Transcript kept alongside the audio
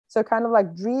So kind of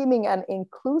like dreaming and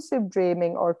inclusive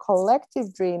dreaming or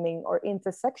collective dreaming or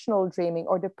intersectional dreaming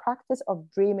or the practice of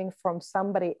dreaming from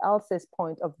somebody else's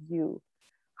point of view.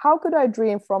 How could I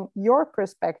dream from your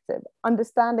perspective,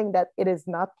 understanding that it is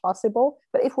not possible?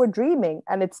 But if we're dreaming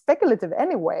and it's speculative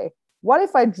anyway, what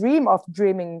if I dream of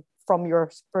dreaming from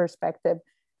your perspective?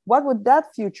 What would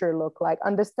that future look like?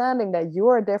 Understanding that you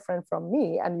are different from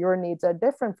me and your needs are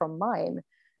different from mine.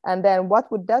 And then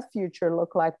what would that future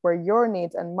look like where your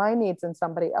needs and my needs and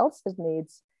somebody else's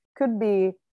needs could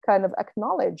be kind of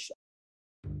acknowledged?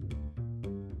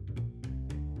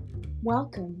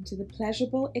 Welcome to the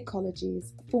Pleasurable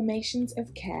Ecologies Formations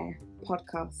of Care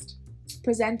podcast,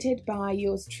 presented by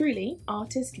yours truly,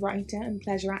 artist, writer and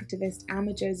pleasure activist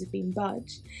Amma Josephine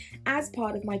Budge, as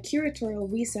part of my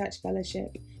curatorial research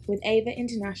fellowship with Ava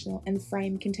International and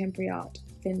Frame Contemporary Art,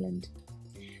 Finland.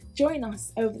 Join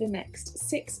us over the next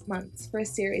 6 months for a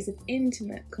series of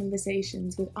intimate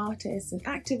conversations with artists and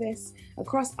activists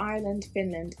across Ireland,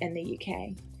 Finland and the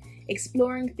UK,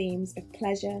 exploring themes of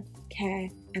pleasure, care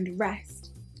and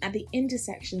rest at the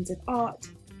intersections of art,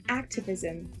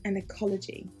 activism and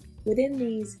ecology within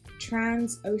these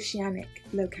transoceanic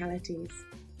localities.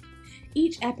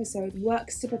 Each episode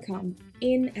works to become,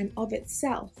 in and of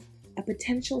itself, a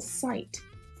potential site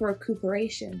for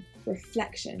recuperation,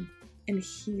 reflection and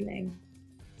healing.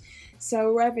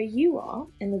 So wherever you are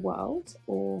in the world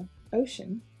or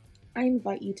ocean, I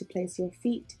invite you to place your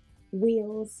feet,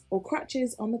 wheels or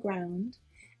crutches on the ground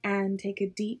and take a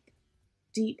deep,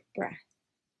 deep breath.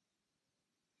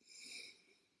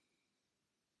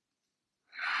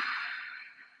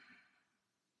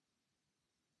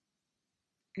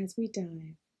 As we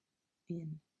dive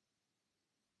in.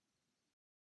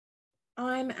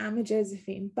 I'm Amma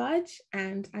Josephine Budge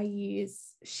and I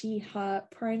use she, her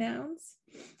pronouns,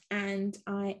 and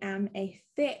I am a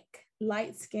thick,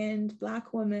 light-skinned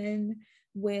Black woman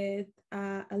with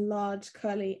a large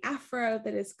curly afro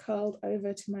that is curled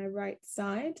over to my right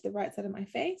side, the right side of my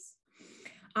face.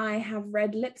 I have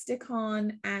red lipstick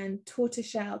on and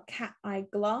tortoiseshell cat eye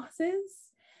glasses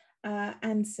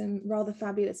and some rather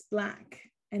fabulous black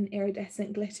and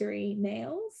iridescent glittery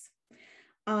nails.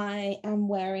 I am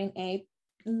wearing a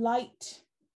light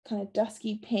kind of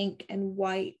dusky pink and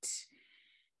white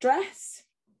dress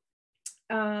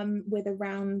with a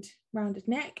rounded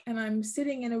neck, and I'm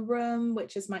sitting in a room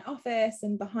which is my office,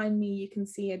 and behind me you can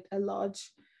see a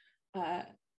large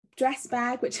dress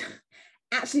bag which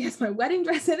actually has my wedding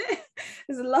dress in it.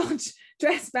 There's a large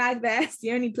dress bag there. It's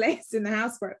the only place in the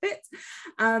house where it fits,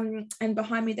 and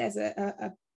behind me there's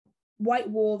a white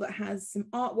wall that has some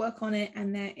artwork on it,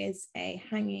 and there is a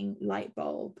hanging light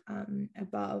bulb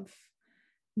above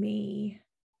me.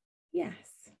 Yes.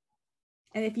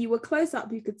 And if you were close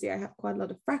up, you could see I have quite a lot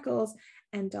of freckles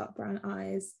and dark brown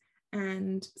eyes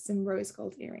and some rose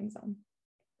gold earrings on.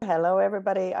 Hello,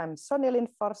 everybody. I'm Sonya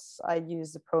Lindfors. I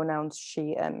use the pronouns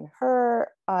she and her.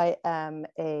 I am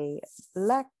a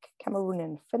Black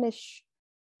Cameroonian Finnish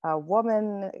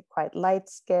woman, quite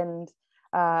light-skinned.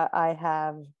 I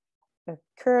have a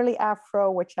curly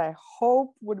afro, which I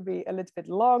hope would be a little bit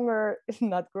longer,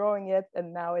 not growing yet,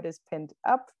 and now it is pinned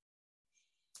up.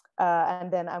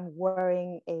 And then I'm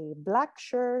wearing a black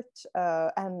shirt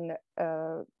and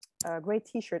a gray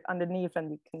t-shirt underneath,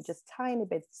 and you can just tiny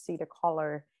bit see the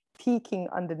collar peeking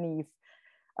underneath.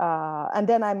 And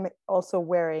then I'm also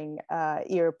wearing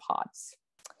ear pods.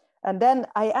 And then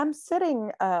I am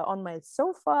sitting on my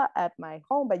sofa at my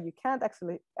home, but you can't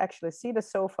actually see the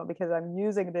sofa because I'm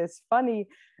using this funny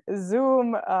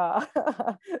Zoom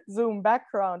Zoom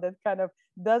background that kind of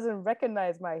doesn't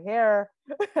recognize my hair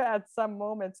at some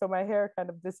moment. So my hair kind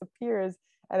of disappears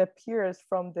and appears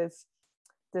from this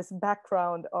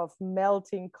background of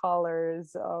melting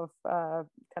colors of kind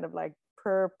of like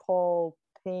purple,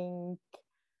 pink,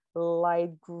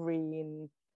 light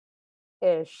green-ish.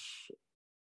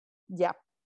 Yeah,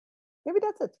 maybe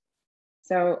that's it.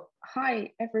 So,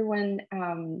 hi everyone.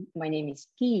 My name is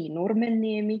Ki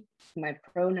Nurmenniemi. My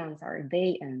pronouns are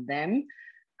they and them.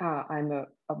 I'm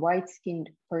a white-skinned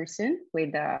person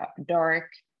with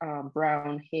dark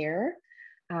brown hair,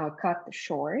 cut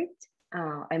short.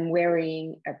 I'm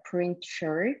wearing a print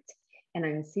shirt, and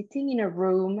I'm sitting in a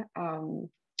room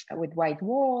with white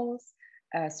walls,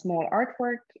 a small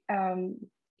artwork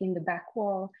in the back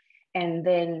wall, and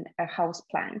then a house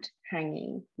plant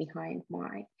hanging behind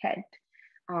my head.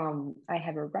 I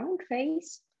have a round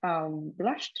face,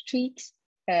 blushed cheeks,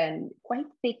 and quite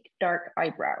thick dark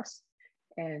eyebrows.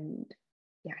 And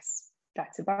yes,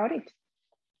 that's about it.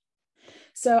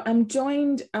 So I'm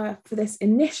joined for this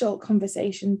initial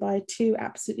conversation by two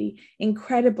absolutely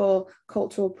incredible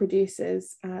cultural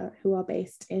producers who are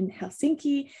based in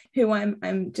Helsinki, who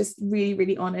I'm just really,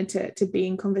 really honored to be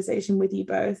in conversation with you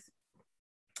both.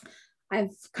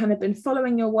 I've kind of been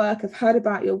following your work, I've heard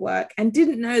about your work and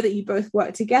didn't know that you both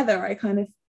work together. I kind of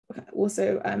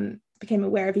also became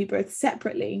aware of you both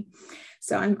separately.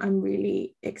 So I'm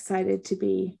really excited to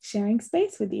be sharing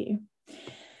space with you.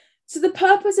 So the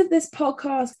purpose of this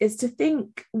podcast is to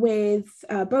think with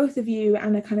both of you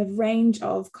and a kind of range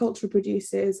of cultural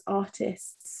producers,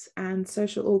 artists, and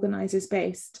social organisers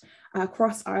based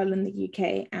across Ireland, the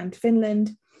UK, and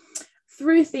Finland,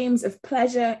 through themes of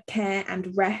pleasure, care,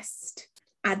 and rest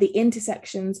at the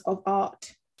intersections of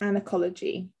art and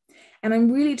ecology. And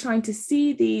I'm really trying to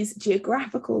see these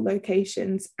geographical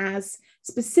locations as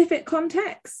specific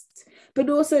contexts, but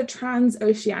also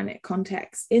transoceanic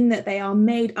contexts, in that they are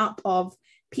made up of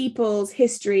peoples,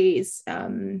 histories,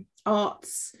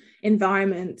 arts,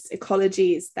 environments,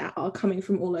 ecologies that are coming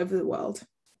from all over the world,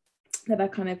 that are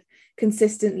kind of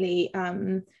consistently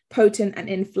potent and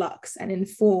in flux and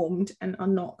informed and are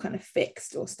not kind of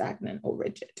fixed or stagnant or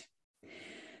rigid.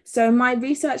 So my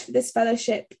research for this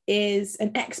fellowship is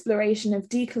an exploration of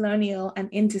decolonial and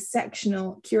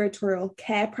intersectional curatorial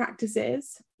care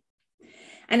practices.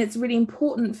 And it's really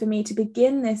important for me to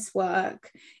begin this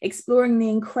work exploring the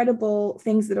incredible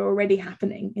things that are already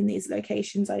happening in these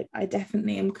locations. I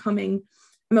definitely I'm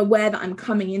aware that I'm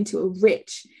coming into a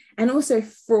rich and also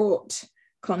fraught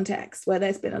context where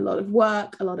there's been a lot of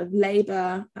work, a lot of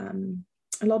labor,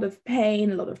 a lot of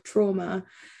pain, a lot of trauma,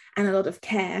 and a lot of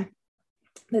care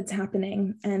that's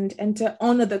happening, and to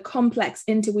honor the complex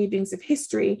interweavings of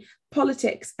history,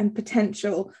 politics, and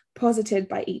potential posited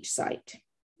by each site.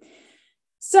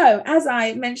 So, as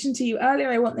I mentioned to you earlier,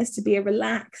 I want this to be a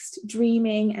relaxed,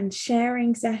 dreaming, and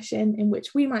sharing session in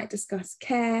which we might discuss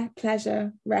care,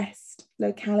 pleasure, rest,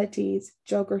 localities,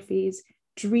 geographies,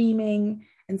 dreaming,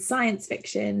 and science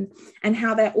fiction, and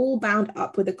how they're all bound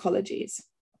up with ecologies.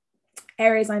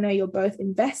 Areas I know you're both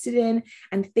invested in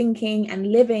and thinking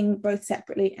and living both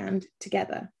separately and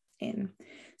together in.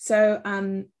 So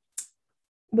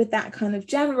with that kind of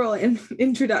general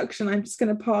introduction, I'm just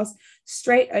going to pass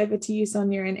straight over to you,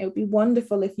 Sonya, and it would be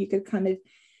wonderful if you could kind of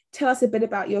tell us a bit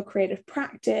about your creative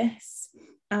practice,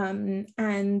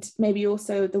 and maybe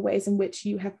also the ways in which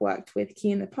you have worked with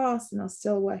Ki in the past and are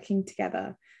still working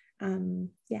together.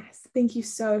 Yes, thank you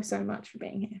so much for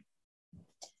being here.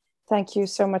 Thank you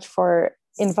so much for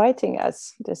inviting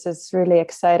us. This is really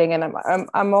exciting, and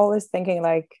I'm always thinking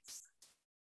like,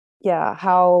 yeah,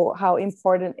 how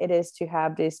important it is to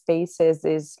have these spaces,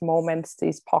 these moments,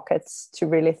 these pockets to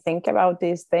really think about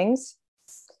these things,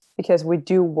 because we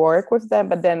do work with them,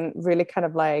 but then really kind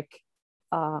of like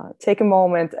take a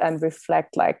moment and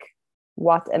reflect like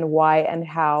what and why and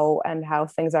how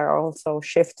things are also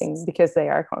shifting, because they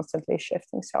are constantly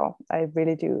shifting. So I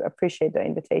really do appreciate the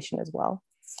invitation as well.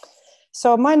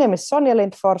 So my name is Sonya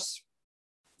Lindfors.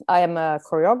 I am a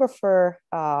choreographer,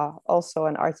 also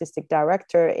an artistic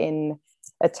director in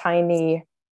a tiny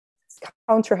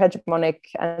counter-hegemonic,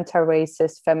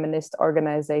 anti-racist feminist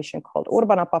organization called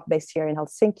Urbanapa, based here in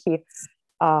Helsinki.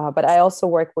 But I also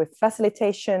work with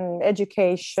facilitation,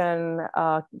 education,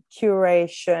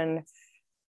 curation,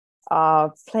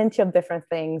 plenty of different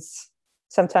things.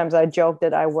 Sometimes I joke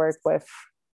that I work with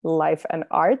life and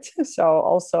art. So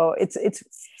also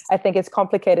I think it's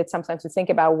complicated sometimes to think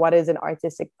about what is an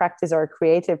artistic practice or a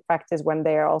creative practice when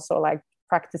they are also like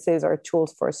practices or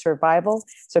tools for survival.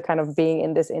 So kind of being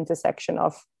in this intersection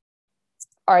of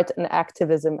art and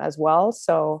activism as well.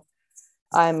 So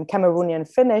I'm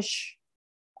Cameroonian Finnish.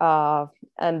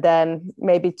 And then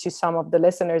maybe to some of the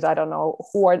listeners, I don't know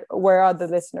where are the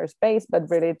listeners based, but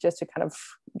really just to kind of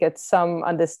get some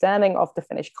understanding of the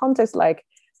Finnish context, like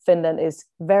Finland is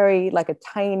very like a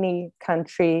tiny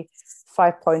country,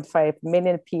 5.5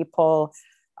 million people.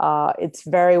 It's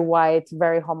very white,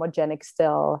 very homogenic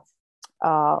still.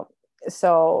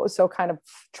 So kind of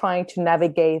trying to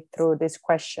navigate through this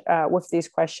question with these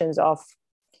questions of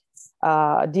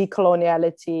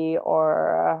decoloniality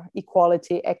or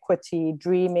equality, equity,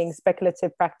 dreaming,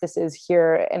 speculative practices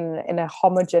here in a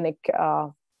homogenic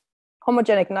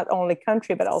not only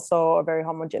country, but also a very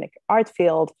homogenic art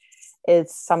field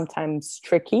is sometimes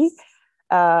tricky.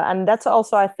 And that's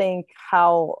also, I think,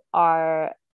 how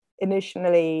our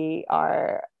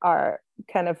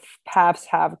kind of paths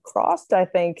have crossed. I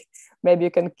think maybe you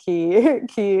can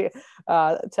Ki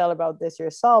tell about this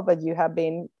yourself, but you have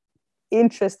been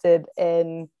interested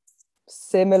in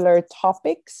similar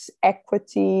topics,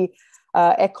 equity,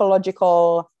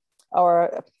 ecological,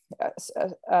 or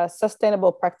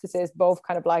sustainable practices, both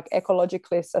kind of like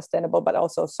ecologically sustainable, but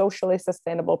also socially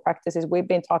sustainable practices. We've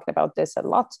been talking about this a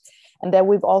lot. And then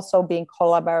we've also been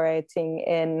collaborating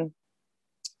in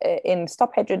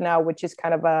Stop Hatred Now, which is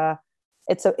kind of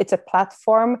it's a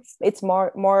platform. It's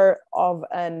more of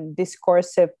a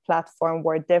discursive platform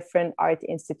where different art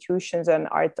institutions and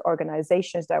art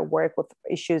organizations that work with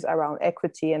issues around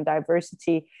equity and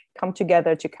diversity come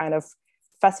together to kind of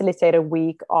facilitate a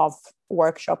week of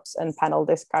workshops and panel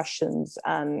discussions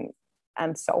and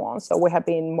so on. So we have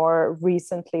been more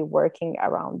recently working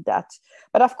around that.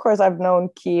 But of course, I've known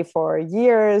Ki for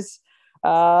years,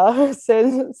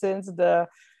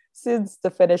 since the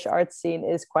Finnish art scene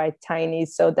is quite tiny.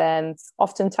 So then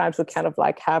oftentimes we kind of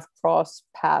like have cross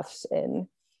paths in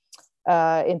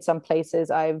some places.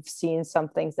 I've seen some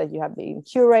things that you have been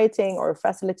curating or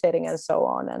facilitating and so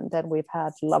on. And then we've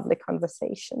had lovely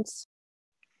conversations.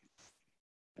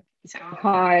 So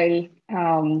hi,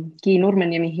 Ki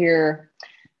Nurmenniemi here.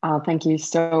 Thank you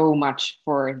so much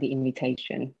for the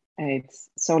invitation. It's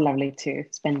so lovely to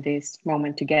spend this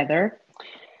moment together.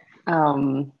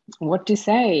 What to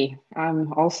say?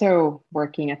 I'm also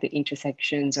working at the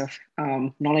intersections of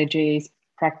knowledges,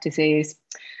 practices,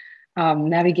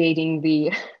 navigating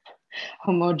the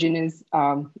homogeneous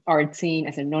art scene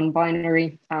as a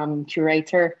non-binary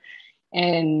curator,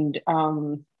 and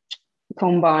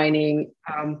combining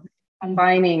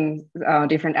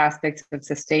different aspects of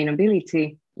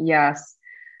sustainability, yes,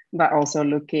 but also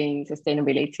looking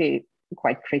sustainability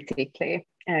quite critically.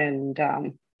 And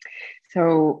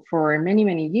so for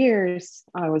many years,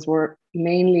 I was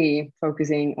mainly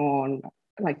focusing on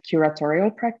like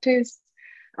curatorial practice,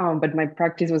 but my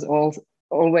practice was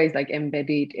always like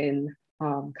embedded in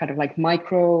kind of like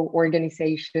micro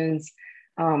organizations,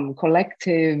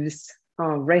 collectives,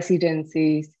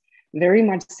 residencies, very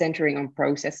much centering on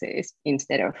processes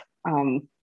instead of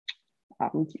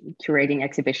curating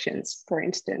exhibitions, for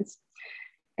instance.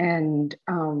 And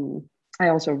I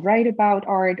also write about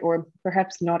art, or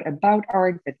perhaps not about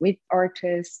art, but with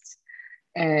artists.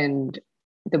 And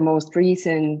the most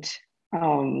recent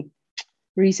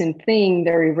thing,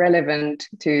 very relevant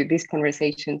to this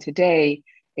conversation today,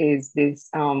 is this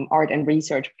art and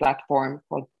research platform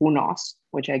called Punos,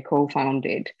 which I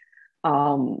co-founded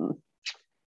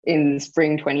in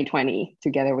spring 2020,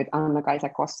 together with Anna-Kaisa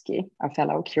Koski, a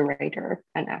fellow curator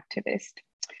and activist.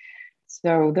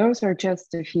 So those are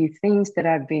just a few things that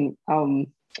I've been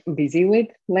busy with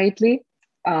lately.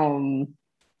 And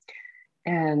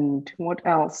what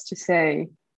else to say?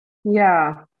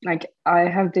 Yeah, like I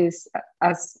have this,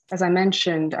 as I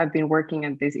mentioned, I've been working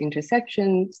at these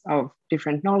intersections of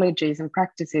different knowledges and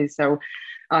practices. So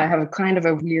I have a kind of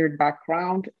a weird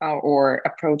background or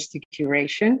approach to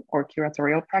curation or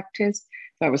curatorial practice.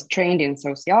 So I was trained in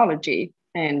sociology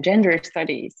and gender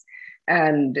studies.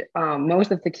 And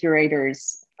most of the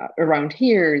curators around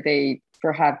here, they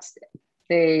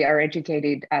are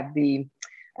educated at the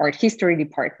art history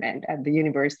department at the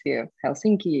University of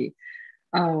Helsinki.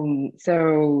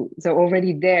 So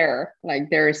already there, like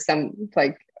there's some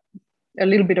like a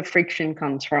little bit of friction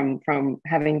comes from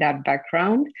having that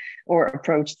background or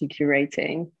approach to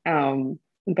curating.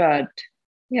 But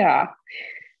yeah,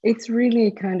 it's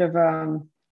really kind of a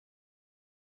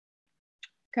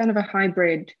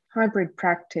hybrid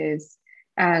practice.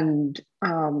 And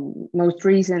most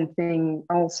recent thing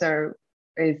also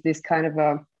is this kind of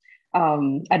a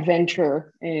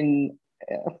adventure in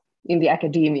the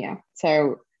academia.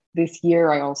 So this year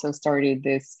I also started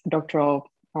this doctoral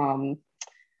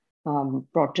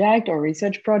project or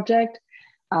research project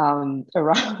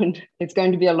around, it's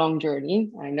going to be a long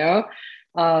journey, I know,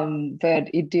 but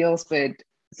it deals with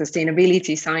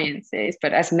sustainability sciences,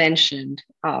 but as mentioned,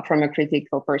 from a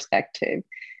critical perspective.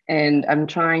 And I'm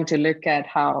trying to look at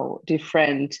how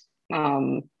different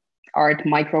art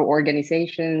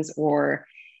micro-organizations, or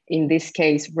in this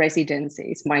case,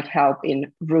 residencies, might help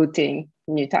in rooting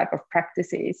new type of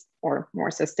practices or more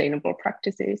sustainable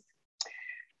practices.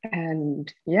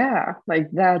 And yeah,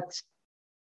 like that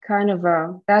kind of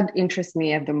that interests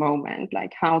me at the moment,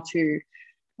 like how to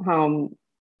kind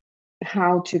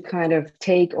of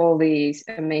take all these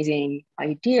amazing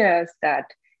ideas that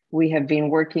we have been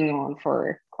working on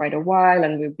for quite a while,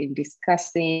 and we've been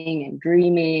discussing and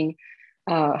dreaming,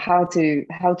 how to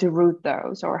root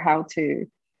those, or how to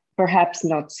perhaps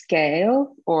not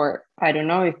scale, or I don't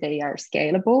know if they are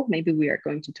scalable. Maybe we are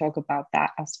going to talk about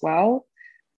that as well.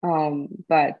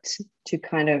 But to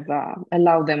kind of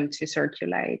allow them to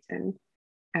circulate and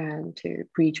to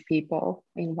reach people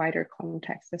in wider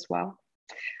context as well.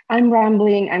 I'm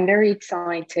rambling. I'm very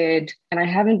excited, and I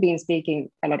haven't been speaking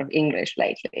a lot of English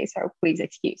lately, so please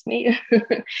excuse me.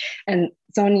 And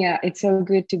Sonya, it's so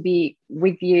good to be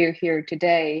with you here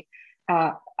today.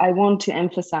 I want to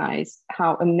emphasize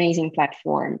how amazing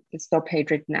platform the Stop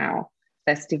Hatred Now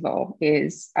festival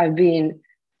is. I've been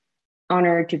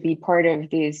honored to be part of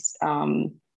this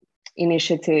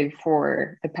initiative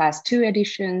for the past 2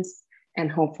 editions, and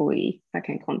hopefully I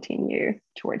can continue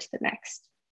towards the next.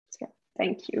 So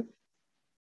thank you.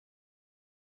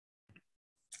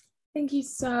 Thank you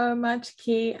so much,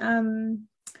 Ki.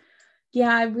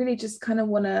 Yeah, I really just kind of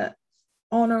want to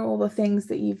honor all the things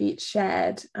that you've each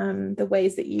shared, the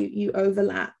ways that you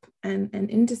overlap and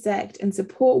intersect and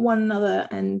support one another,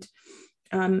 and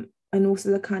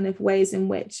also the kind of ways in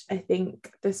which I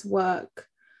think this work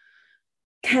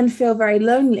can feel very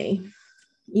lonely,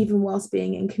 even whilst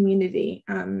being in community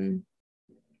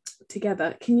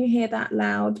together. Can you hear that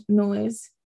loud noise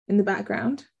in the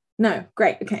background? No,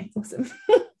 great, okay, awesome.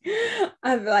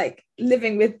 I'm like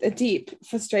living with a deep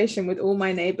frustration with all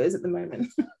my neighbors at the moment.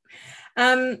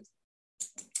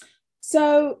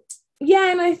 So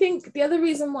yeah, and I think the other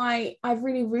reason why I've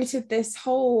really rooted this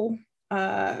whole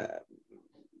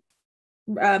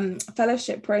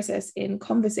fellowship process in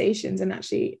conversations, and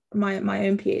actually my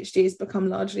own PhD has become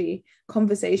largely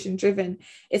conversation driven,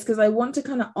 is because I want to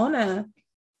kind of honor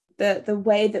the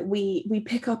way that we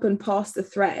pick up and pass the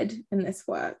thread in this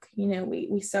work. You know,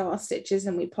 we sew our stitches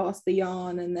and we pass the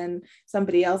yarn, and then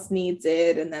somebody else needs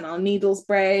it, and then our needles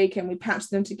break and we patch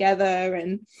them together,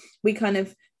 and we kind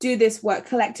of do this work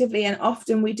collectively, and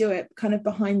often we do it kind of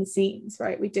behind the scenes,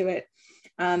 right? We do it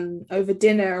over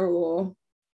dinner, or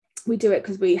we do it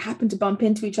because we happen to bump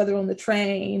into each other on the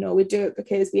train, or we do it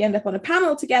because we end up on a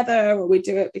panel together, or we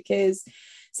do it because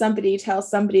somebody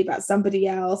tells somebody about somebody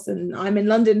else, and I'm in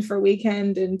London for a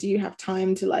weekend, and do you have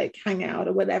time to like hang out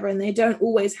or whatever? And they don't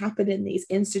always happen in these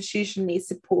institutionally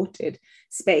supported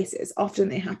spaces. Often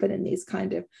they happen in these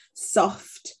kind of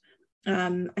soft,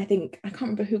 I think, I can't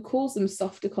remember who calls them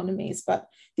soft economies, but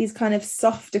these kind of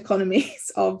soft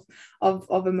economies of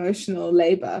emotional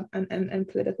labor and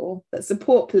political, that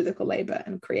support political labor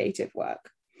and creative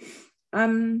work.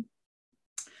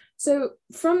 So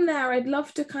from there, I'd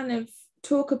love to kind of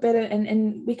talk a bit,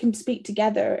 and we can speak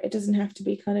together. It doesn't have to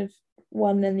be kind of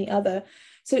one and the other.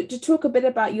 So to talk a bit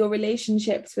about your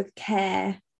relationships with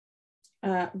care,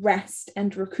 rest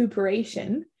and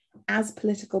recuperation as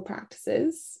political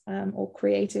practices, or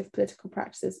creative political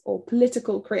practices, or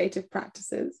political creative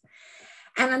practices.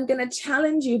 And I'm going to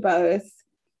challenge you both,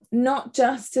 not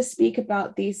just to speak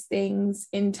about these things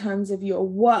in terms of your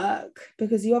work,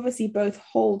 because you obviously both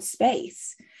hold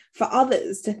space for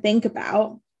others to think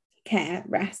about care,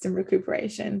 rest and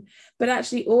recuperation, but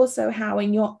actually also how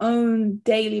in your own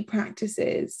daily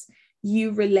practices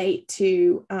you relate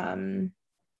to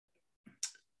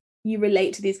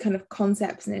these kind of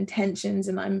concepts and intentions.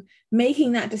 And I'm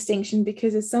making that distinction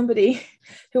because as somebody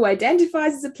who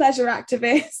identifies as a pleasure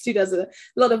activist, who does a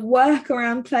lot of work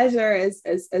around pleasure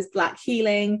as Black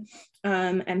healing,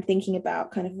 and thinking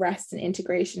about kind of rest and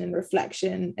integration and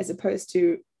reflection as opposed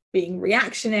to being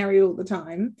reactionary all the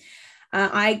time,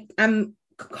 I am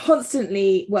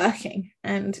constantly working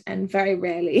and very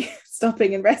rarely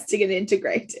stopping and resting and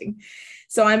integrating.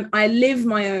 So I live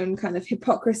my own kind of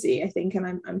hypocrisy, I think,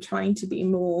 and I'm trying to be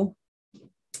more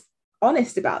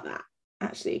honest about that,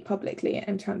 actually, publicly,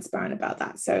 and transparent about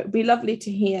that. So it'd be lovely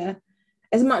to hear,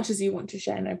 as much as you want to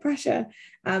share, no pressure,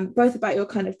 both about your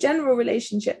kind of general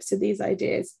relationships to these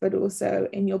ideas, but also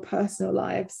in your personal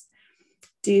lives.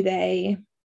 Do they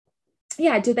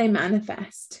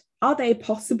manifest? Are they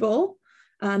possible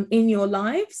in your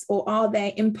lives, or are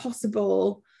they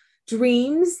impossible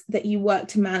dreams that you work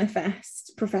to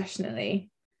manifest professionally,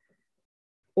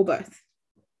 or both?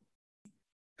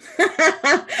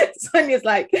 Sonya's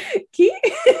like, Ki,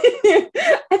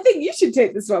 I think you should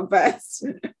take this one first.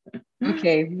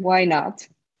 Okay, why not?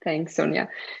 Thanks, Sonya.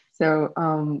 So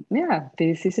yeah,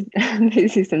 this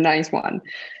is a nice one,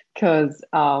 because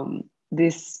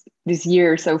this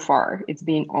year so far, it's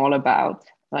been all about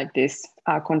like this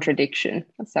contradiction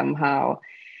somehow.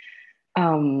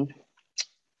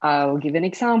 I'll give an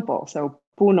example. So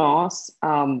Punos,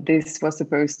 this was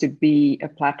supposed to be a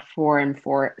platform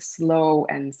for slow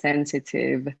and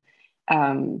sensitive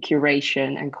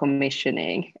curation and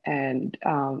commissioning, and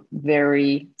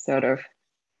very sort of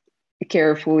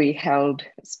carefully held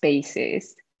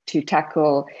spaces to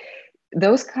tackle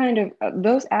those kind of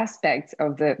those aspects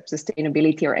of the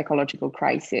sustainability or ecological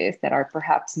crisis that are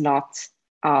perhaps not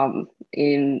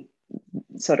in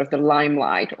sort of the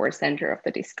limelight or center of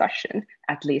the discussion,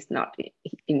 at least not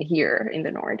in here in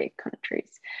the Nordic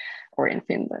countries or in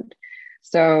Finland.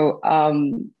 So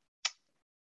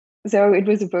so it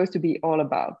was supposed to be all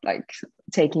about like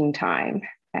taking time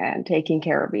and taking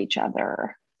care of each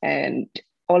other. And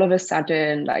all of a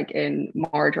sudden, like in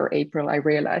March or April, I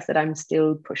realized that I'm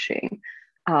still pushing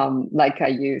like I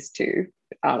used to,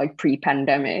 like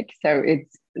pre-pandemic. So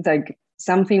it's like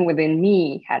something within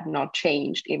me had not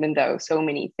changed, even though so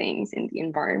many things in the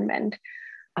environment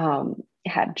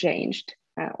had changed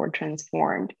or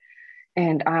transformed.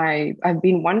 And I've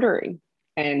been wondering,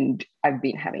 and I've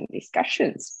been having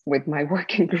discussions with my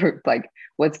working group, like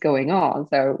what's going on?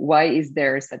 So why is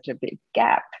there such a big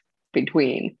gap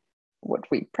between what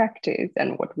we practice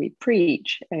and what we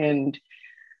preach? And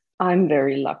I'm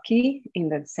very lucky in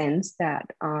the sense that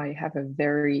I have a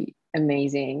very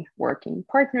amazing working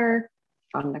partner,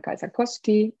 Anna-Kaisa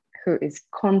Koski, who is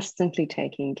constantly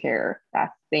taking care of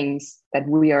things that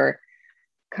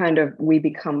we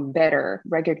become better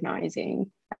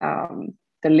recognizing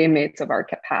the limits of our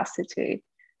capacity.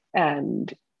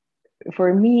 And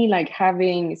for me, like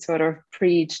having sort of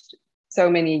preached so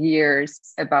many years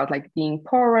about like being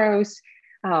porous,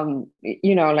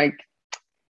 you know, like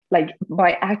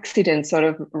by accident sort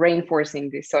of reinforcing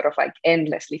this sort of like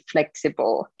endlessly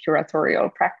flexible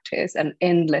curatorial practice and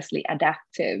endlessly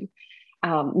adaptive.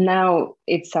 Now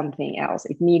it's something else.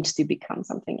 It needs to become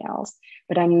something else,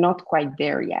 but I'm not quite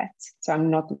there yet. So I'm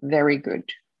not very good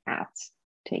at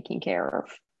taking care of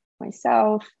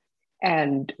myself.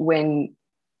 And when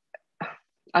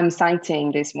I'm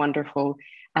citing this wonderful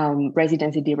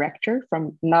residency director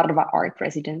from Narva Art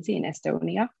Residency in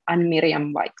Estonia,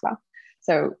 Ann-Miriam Vaikla.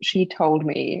 So she told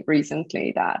me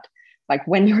recently that like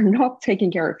when you're not taking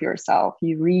care of yourself,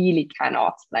 you really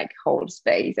cannot like hold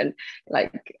space and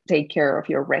like take care of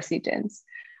your residents.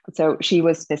 So she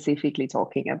was specifically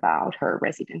talking about her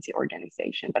residency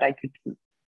organization, but I could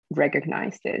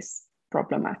recognize this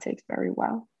problematics very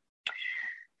well.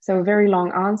 So very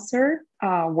long answer,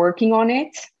 working on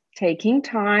it, taking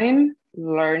time,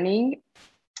 learning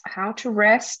how to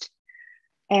rest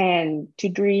and to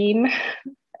dream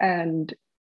and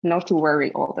not to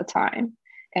worry all the time.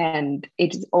 And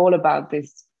it's all about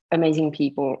this amazing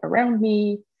people around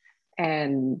me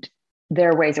and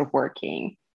their ways of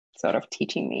working, sort of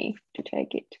teaching me to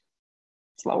take it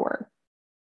slower,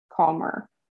 calmer,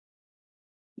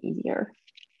 easier.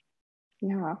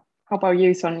 Yeah. How about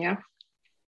you, Sonya?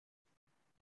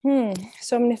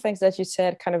 So many things that you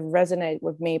said kind of resonate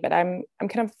with me, but I'm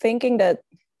kind of thinking that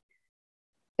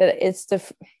it's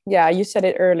you said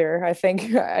it earlier. I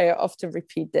think I often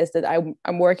repeat this, that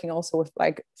I'm working also with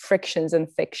like frictions and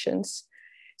fictions.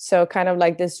 So kind of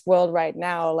like this world right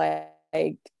now,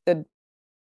 like the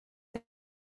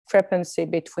discrepancy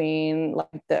between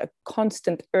like the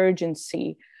constant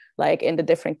urgency, like in the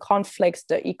different conflicts,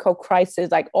 the eco crisis,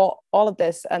 like all of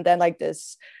this, and then like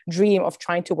this dream of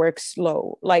trying to work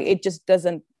slow, like it just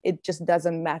doesn't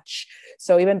match.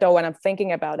 So even though when I'm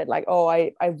thinking about it, like, oh,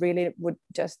 I really would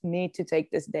just need to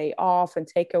take this day off and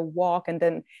take a walk, and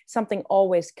then something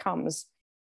always comes.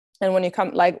 And when you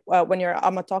come, like when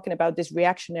I'm talking about this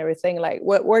reactionary thing, like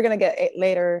we're gonna get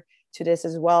later to this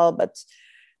as well, but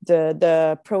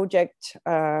the project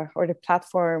or the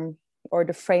platform or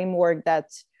the framework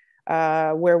that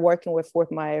we're working with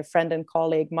my friend and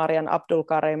colleague Marian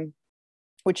Abdulkarim,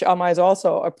 which Amma is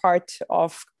also a part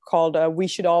of, called We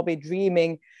Should All Be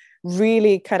Dreaming,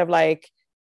 really kind of like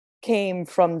came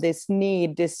from this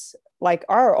need, this like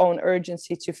our own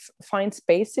urgency to find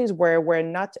spaces where we're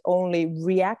not only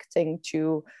reacting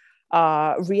to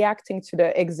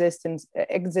the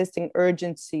existing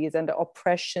urgencies and the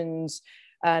oppressions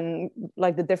and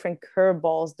like the different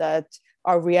curveballs that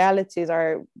our realities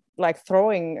are like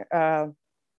throwing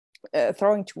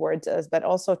towards us, but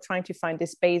also trying to find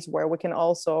this space where we can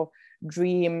also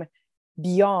dream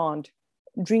beyond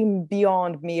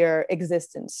mere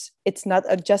existence. It's not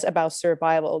just about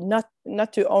survival,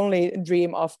 not to only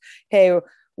dream of, hey,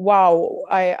 wow,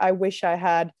 I wish I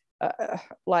had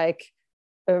like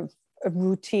a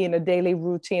routine, a daily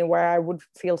routine where I would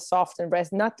feel soft and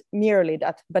rest, not merely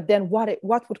that, but then what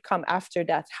would come after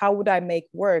that? How would I make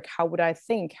work? How would I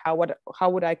think? How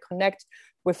would I connect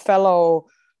with fellow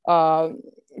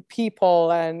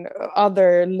people and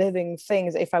other living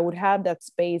things if I would have that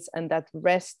space and that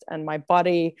rest, and my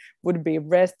body would be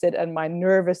rested and my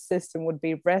nervous system would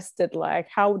be rested? Like,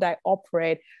 how would I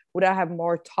operate? Would I have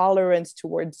more tolerance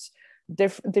towards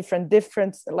differences?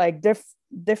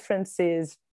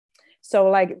 So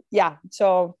like, yeah,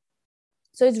 so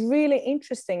it's really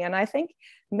interesting. And I think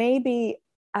maybe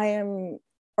I am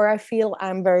or I feel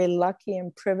I'm very lucky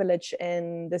and privileged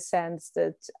in the sense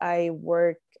that I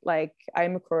work, like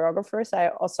I'm a choreographer. So I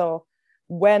also,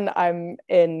 when I'm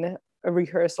in a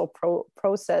rehearsal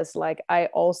process, like I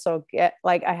also get,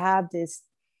 like I have these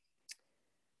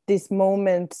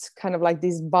moments, kind of like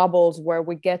these bubbles where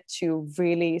we get to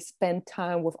really spend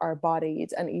time with our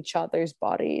bodies and each other's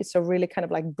bodies. So really kind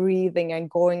of like breathing and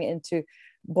going into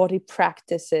body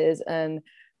practices and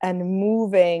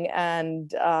moving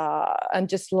and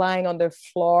just lying on the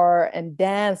floor and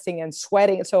dancing and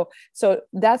sweating. So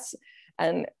that's,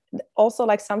 and also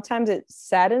like sometimes it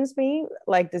saddens me,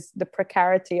 like the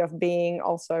precarity of being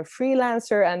also a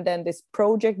freelancer, and then this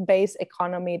project-based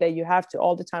economy that you have to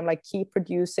all the time like keep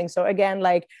producing. So again,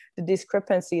 like the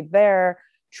discrepancy there,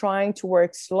 trying to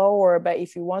work slower, but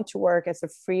if you want to work as a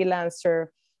freelancer,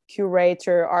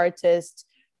 curator, artist,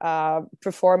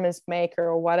 performance maker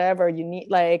or whatever, you need,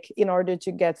 like in order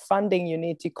to get funding, you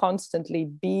need to constantly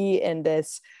be in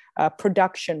this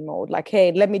production mode, like,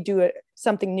 hey, let me do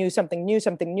something new,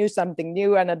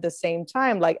 and at the same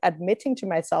time like admitting to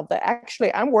myself that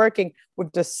actually I'm working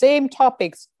with the same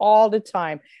topics all the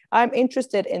time. I'm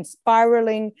interested in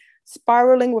spiraling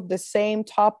with the same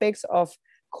topics of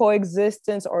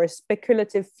coexistence or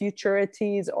speculative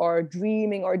futurities or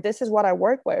dreaming, or this is what I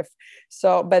work with.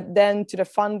 So but then to the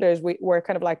funders, we're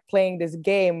kind of like playing this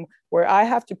game where I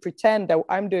have to pretend that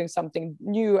I'm doing something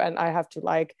new, and I have to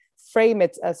like frame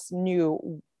it as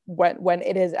new when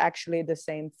it is actually the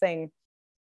same thing.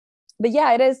 But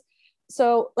yeah, it is.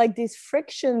 So like these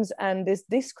frictions and these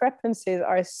discrepancies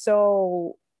are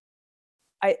so,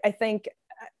 I think,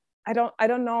 I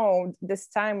don't know, this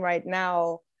time right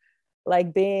now,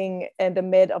 like being in the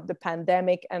mid of the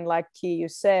pandemic, and like Ki, you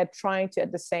said, trying to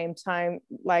at the same time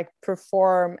like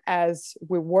perform as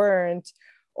we weren't,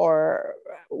 or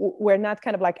we're not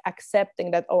kind of like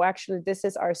accepting that, oh, actually this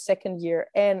is our second year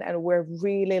in and we're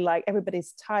really like,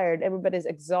 everybody's tired, everybody's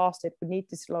exhausted, we need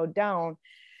to slow down.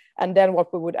 And then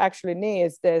what we would actually need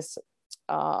is this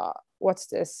what's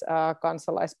this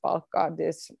kansalaispalkka,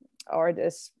 this, or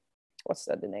this, what's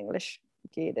that in English,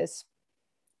 this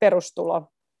perustulo.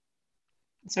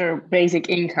 So basic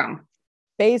income.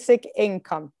 Basic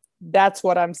income. That's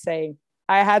what I'm saying.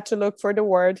 I had to look for the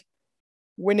word.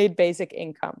 We need basic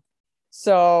income.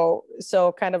 So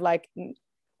kind of like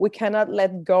we cannot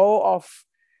let go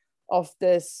of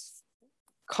this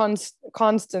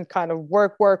constant kind of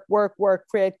work,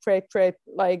 create,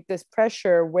 like this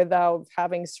pressure without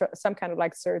having some kind of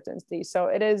like certainty. So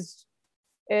it is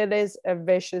a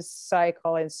vicious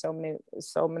cycle in so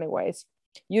many ways.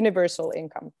 Universal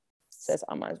income, says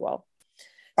Amma as well.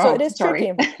 So it is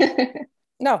tricky.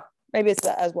 No, maybe it's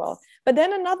that as well. But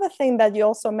then another thing that you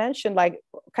also mentioned, like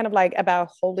kind of like about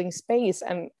holding space,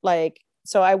 and like,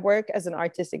 so I work as an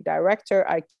artistic director,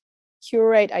 I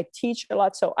curate, I teach a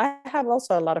lot. So I have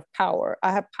also a lot of power.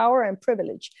 I have power and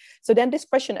privilege. So then this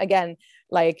question again,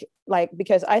 like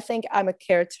because I think I'm a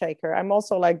caretaker. I'm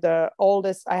also like the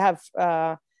oldest. I have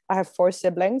 4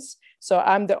 siblings. So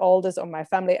I'm the oldest of my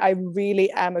family. I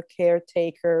really am a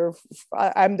caretaker.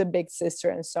 I'm the big sister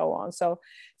and so on. So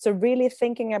really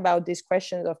thinking about these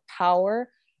questions of power,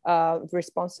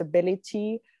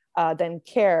 responsibility, then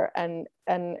care. And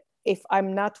if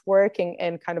I'm not working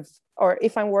in kind of, or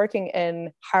if I'm working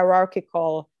in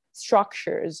hierarchical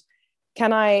structures,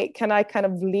 can I kind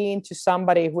of lean to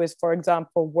somebody who is, for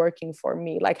example, working for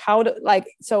me? Like how do, like,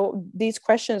 so these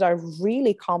questions are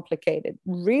really complicated,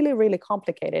 really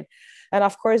complicated. And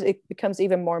of course it becomes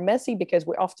even more messy because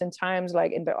we oftentimes,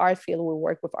 like in the art field, we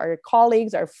work with our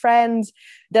colleagues, our friends.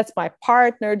 That's my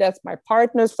partner, that's my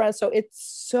partner's friend. So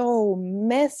it's so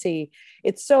messy.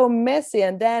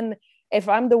 And then if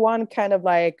I'm the one kind of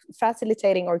like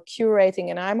facilitating or curating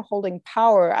and I'm holding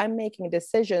power, I'm making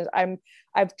decisions,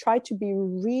 I've tried to be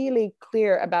really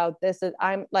clear about this, that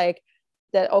I'm like,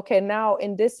 that, okay, now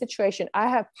in this situation, I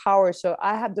have power, so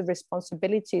I have the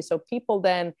responsibility. So people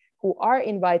then who are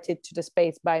invited to the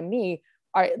space by me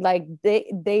are like,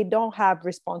 they don't have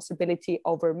responsibility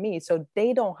over me, so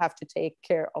they don't have to take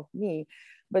care of me.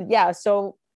 But yeah,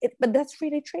 but that's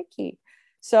really tricky.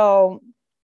 So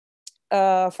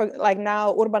for like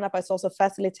now, Urbanapa is also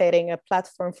facilitating a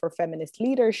platform for feminist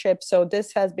leadership. So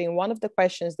this has been one of the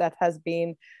questions that has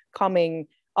been coming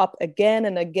up again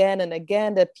and again,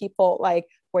 that people like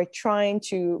were trying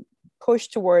to push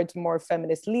towards more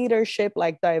feminist leadership,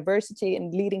 like diversity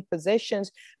in leading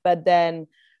positions, but then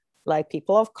like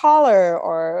people of color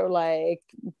or like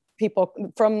people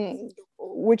from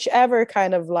whichever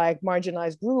kind of like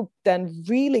marginalized group then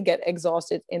really get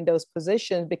exhausted in those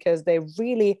positions because they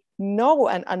really know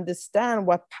and understand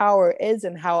what power is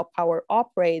and how power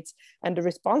operates and the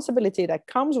responsibility that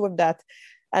comes with that.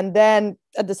 And then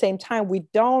at the same time, we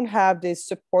don't have these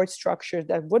support structures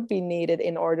that would be needed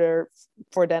in order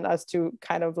for then us to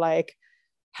kind of like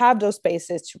have those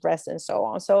spaces to rest and so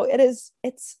on. So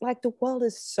it's like the world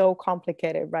is so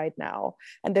complicated right now.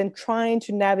 And then trying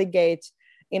to navigate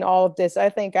in all of this, I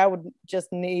think I would just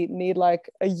need like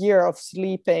a year of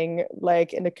sleeping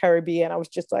like in the Caribbean. I was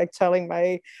just like telling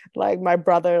my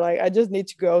brother, like, I just need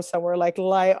to go somewhere, like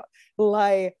lie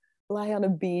on a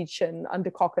beach and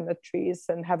under coconut trees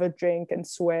and have a drink and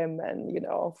swim and, you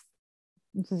know,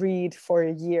 read for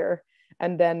a year.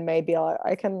 And then maybe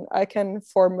I can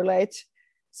formulate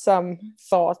some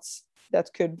thoughts that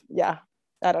could, yeah,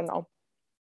 I don't know.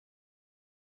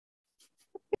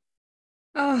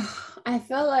 Oh, I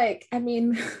feel like, I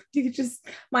mean,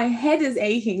 my head is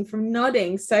aching from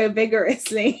nodding so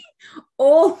vigorously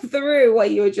all through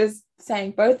what you were just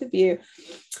saying, both of you.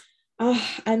 Oh,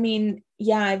 I mean,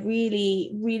 yeah, I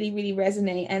really, really, really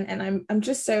resonate. And I'm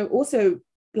just so also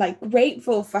like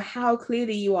grateful for how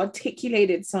clearly you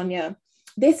articulated, Sonya,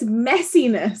 this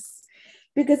messiness,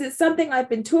 because it's something I've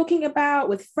been talking about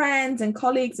with friends and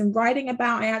colleagues and writing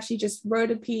about. I actually just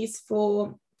wrote a piece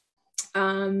for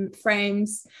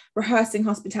Frames Rehearsing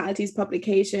Hospitality's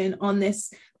publication on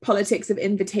this politics of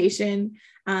invitation,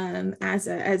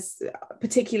 as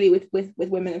particularly with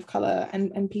women of color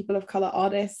and people of color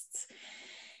artists,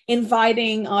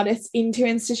 inviting artists into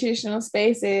institutional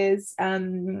spaces,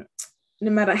 no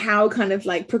matter how kind of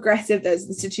like progressive those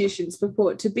institutions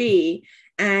purport to be,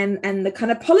 and the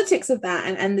kind of politics of that,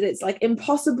 and that it's like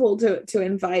impossible to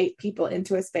invite people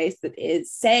into a space that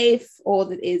is safe or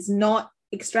that is not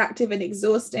extractive and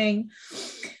exhausting.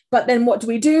 But then what do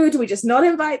we do? Do we just not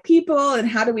invite people? And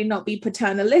how do we not be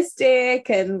paternalistic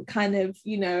and kind of,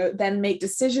 you know, then make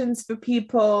decisions for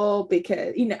people?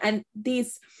 Because, you know, and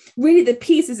these really, the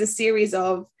piece is a series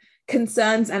of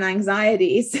concerns and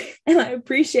anxieties. And I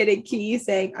appreciated Ki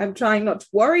saying, I'm trying not to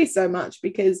worry so much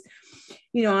because,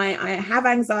 you know, I have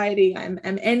anxiety. I'm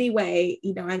anyway,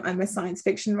 you know, I'm a science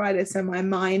fiction writer, so my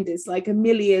mind is like a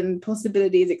million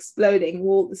possibilities exploding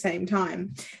all at the same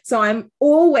time. So I'm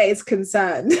always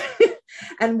concerned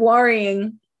and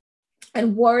worrying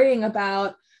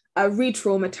about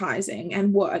re-traumatizing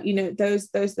and what, you know, those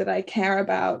that I care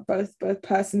about, both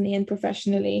personally and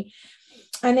professionally.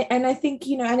 And I think,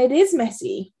 you know, and it is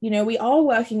messy. You know, we are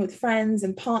working with friends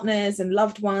and partners and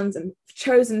loved ones and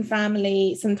chosen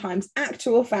family, sometimes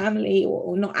actual family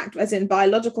or not as in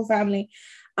biological family.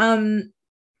 And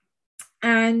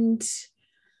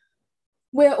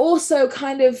we're also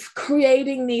kind of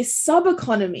creating these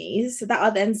sub-economies that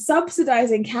are then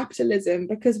subsidizing capitalism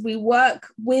because we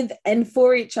work with and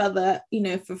for each other, you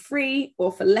know, for free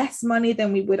or for less money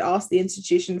than we would ask the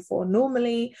institution for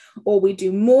normally, or we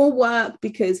do more work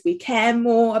because we care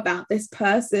more about this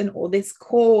person or this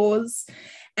cause.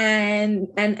 And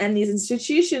these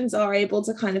institutions are able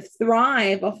to kind of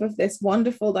thrive off of this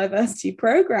wonderful diversity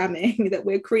programming that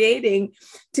we're creating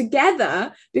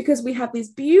together because we have these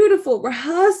beautiful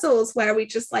rehearsals where we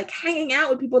just like hanging out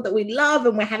with people that we love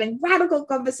and we're having radical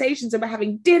conversations and we're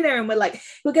having dinner and we're like,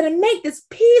 we're going to make this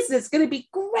piece and it's going to be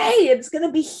great, it's going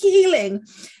to be healing.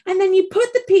 And then you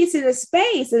put the piece in a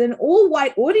space and an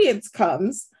all-white audience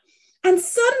comes and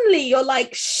suddenly you're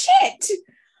like, shit,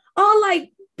 our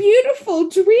like beautiful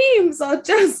dreams are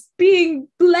just being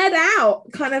bled out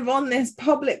kind of on this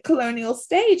public colonial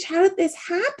stage. How did this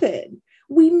happen?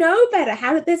 We know better.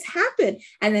 How did this happen?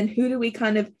 And then who do we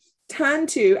kind of turn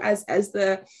to as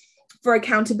for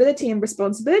accountability and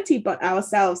responsibility, but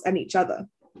ourselves and each other,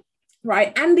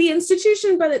 right? And the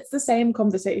institution, but it's the same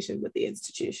conversation with the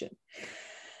institution.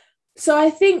 So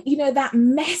I think, you know, that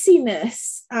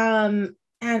messiness and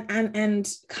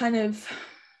kind of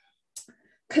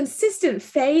consistent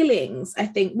failings, I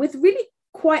think, with really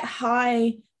quite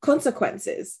high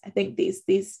consequences. I think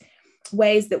these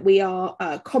ways that we are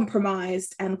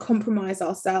compromised and compromise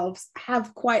ourselves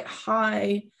have quite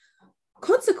high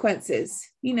consequences.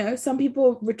 You know, some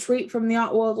people retreat from the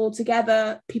art world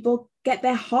altogether. People get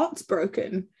their hearts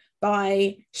broken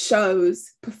by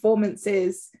shows,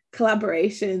 performances,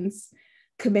 collaborations,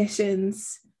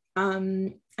 commissions,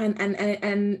 and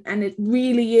it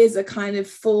really is a kind of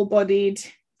full-bodied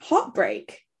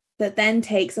heartbreak that then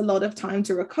takes a lot of time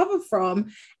to recover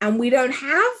from. And we don't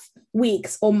have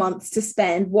weeks or months to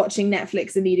spend watching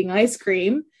Netflix and eating ice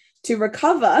cream to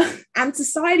recover. And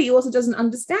society also doesn't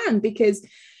understand because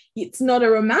it's not a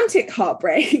romantic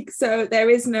heartbreak. So there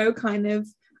is no kind of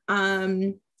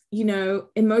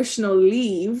emotional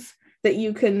leave that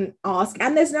you can ask,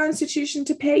 and there's no institution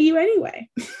to pay you anyway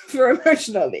for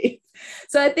emotional leave.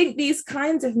 So I think these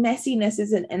kinds of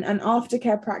messinesses and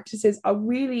aftercare practices are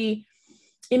really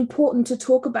important to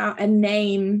talk about and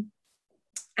name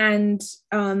and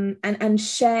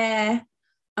share.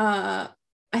 I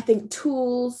think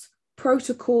tools,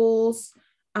 protocols,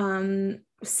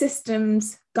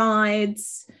 systems,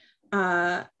 guides,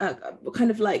 kind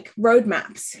of like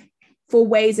roadmaps for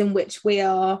ways in which we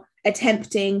are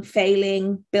attempting,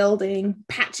 failing, building,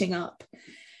 patching up,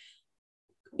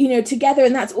 together.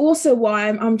 And that's also why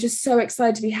I'm just so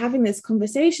excited to be having this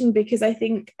conversation, because I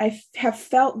think I have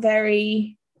felt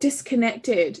very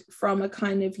disconnected from a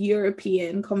kind of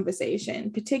European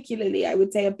conversation, particularly, I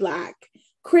would say, a Black,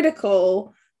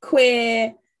 critical,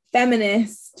 queer,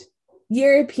 feminist,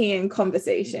 European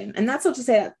conversation. And that's not to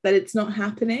say that it's not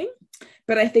happening,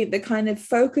 but I think the kind of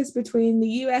focus between the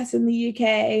US and the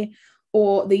UK,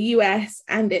 or the US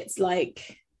and its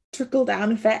like trickle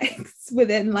down effects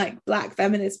within like Black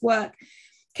feminist work,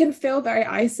 can feel very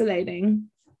isolating.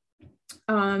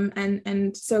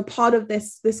 And so part of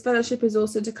this fellowship is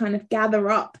also to kind of gather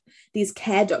up these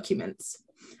care documents.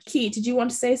 Ki, did you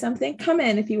want to say something? Come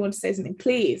in if you want to say something,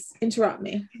 please interrupt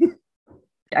me.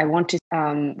 I want to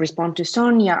respond to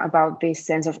Sonya about this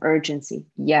sense of urgency.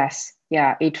 Yes,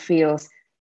 yeah, it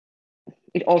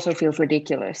also feels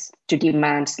ridiculous to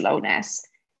demand slowness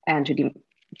and to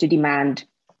demand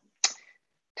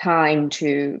time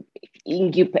to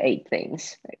incubate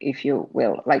things, if you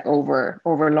will, like over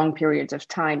long periods of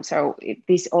time. So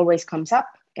this always comes up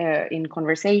in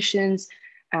conversations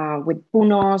with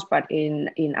punos, but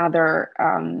in other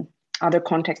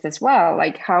contexts as well.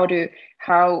 Like how do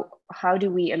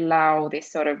we allow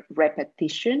this sort of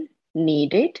repetition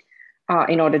needed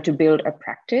in order to build a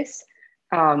practice,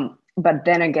 but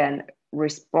then again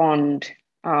respond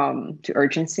to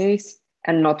urgencies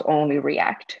and not only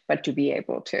react, but to be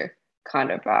able to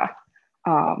kind of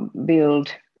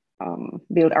build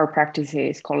our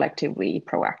practices collectively,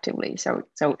 proactively.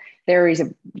 So there is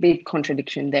a big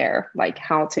contradiction there, like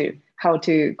how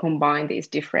to combine these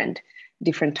different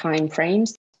time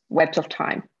frames, webs of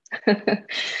time.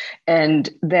 And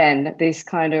then this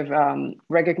kind of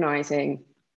recognizing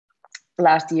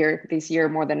this year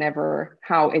more than ever,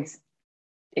 how it's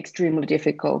extremely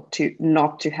difficult to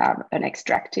not to have an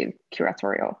extractive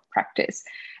curatorial practice.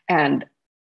 And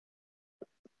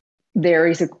there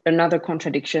is another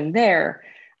contradiction there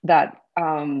that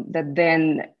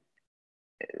then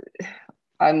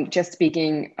I'm just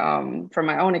speaking from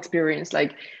my own experience,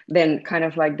 like then kind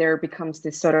of like there becomes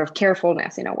this sort of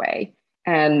carefulness in a way,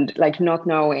 and like not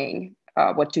knowing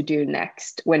what to do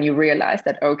next when you realize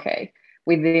that, okay,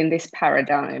 within this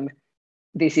paradigm,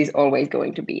 this is always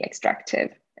going to be extractive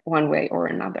one way or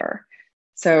another.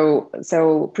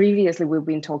 So previously we've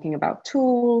been talking about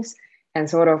tools and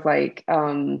sort of like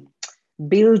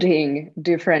building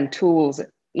different tools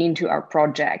into our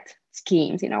project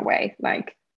schemes in a way,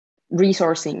 like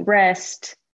resourcing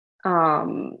rest,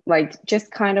 like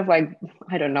just kind of like,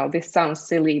 I don't know, this sounds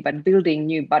silly, but building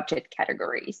new budget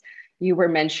categories. You were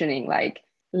mentioning like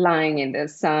lying in the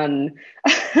sun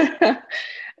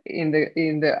in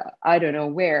the I don't know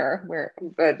where,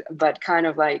 but kind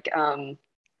of like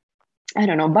I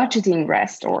don't know, budgeting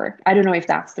rest, or I don't know if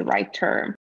that's the right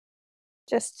term.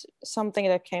 Just something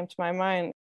that came to my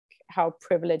mind, how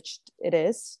privileged it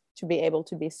is to be able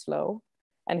to be slow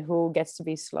and who gets to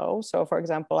be slow. So for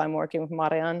example, I'm working with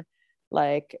Marianne,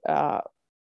 like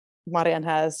Marianne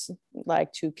has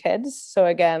like 2 kids. So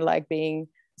again, like being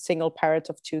a single parent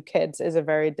of 2 kids is a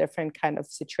very different kind of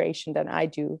situation than I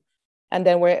do. And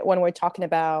then when we're talking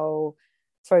about,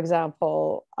 for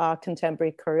example,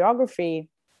 contemporary choreography,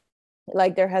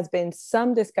 like there has been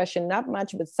some discussion, not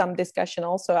much, but some discussion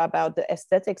also about the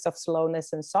aesthetics of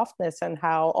slowness and softness, and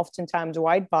how oftentimes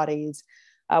white bodies,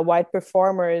 white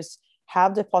performers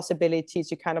have the possibility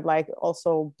to kind of like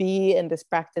also be in this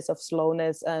practice of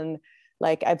slowness. And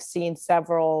like I've seen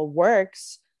several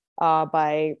works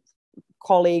by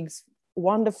colleagues,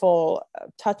 wonderful,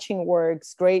 touching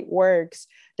works, great works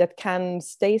that can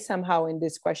stay somehow in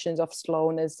these questions of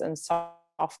slowness and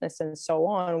softness and so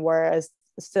on, whereas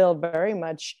still very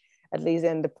much, at least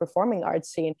in the performing arts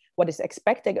scene, what is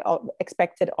expected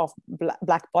of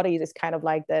Black bodies is kind of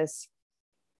like this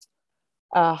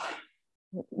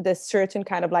this certain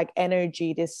kind of like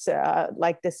energy, this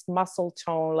like this muscle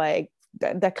tone, like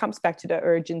that comes back to the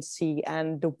urgency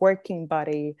and the working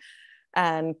body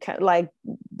and like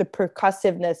the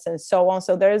percussiveness and so on.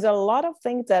 So there's a lot of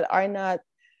things that are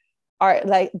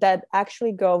like that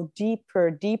actually go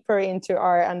deeper into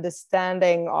our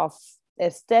understanding of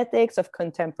aesthetics, of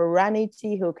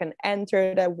contemporaneity, who can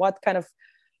enter that, what kind of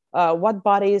what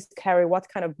bodies carry what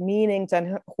kind of meanings,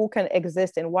 and who can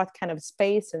exist in what kind of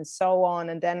space, and so on.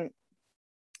 And then,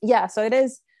 yeah, so it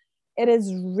is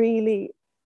really,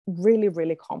 really,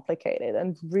 really complicated,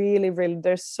 and really, really,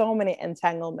 there's so many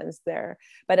entanglements there.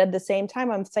 But at the same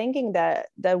time, I'm thinking that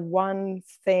one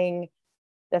thing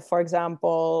that, for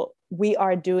example, we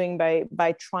are doing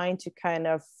by trying to kind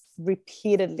of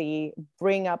repeatedly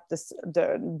bring up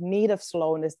the need of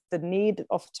slowness, the need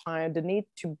of time, the need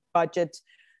to budget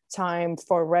time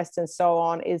for rest and so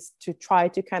on, is to try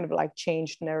to kind of like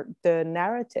change the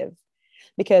narrative.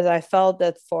 Because I felt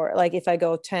that, for like, if I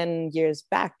go 10 years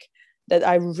back, that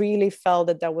I really felt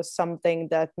that was something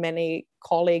that many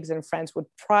colleagues and friends would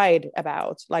pride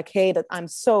about, like, hey, that I'm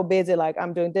so busy, like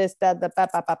I'm doing this, that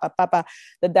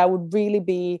would really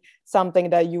be something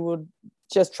that you would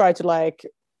just try to like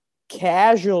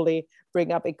casually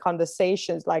bring up in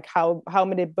conversations, like how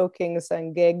many bookings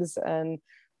and gigs and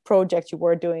projects you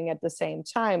were doing at the same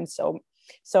time. So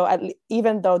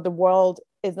even though the world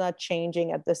is not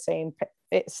changing at the same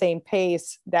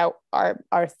pace, that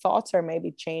our thoughts are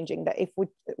maybe changing, that if we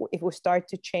start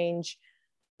to change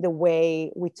the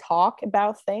way we talk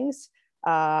about things,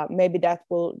 maybe that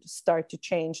will start to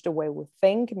change the way we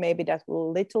think. Maybe that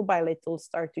will little by little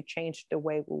start to change the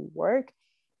way we work.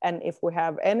 And if we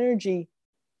have energy,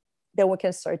 then we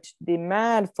can start to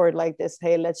demand for like this,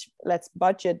 hey, let's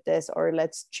budget this, or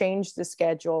let's change the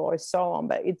schedule, or so on.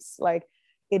 But it's like,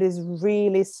 it is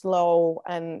really slow.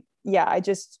 And yeah, I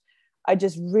just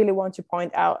really want to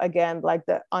point out again, like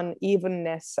the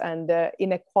unevenness and the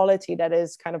inequality that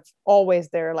is kind of always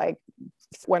there, like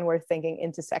when we're thinking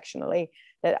intersectionally,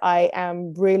 that I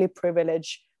am really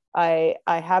privileged. I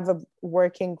have a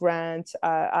working grant.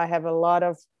 I have a lot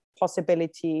of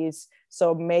possibilities.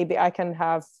 So maybe I can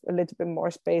have a little bit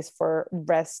more space for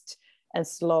rest and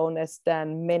slowness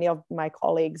than many of my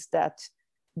colleagues that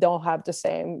don't have the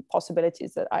same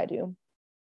possibilities that I do.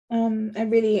 I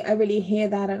really hear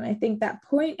that. And I think that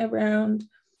point around,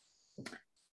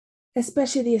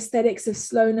 especially the aesthetics of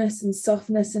slowness and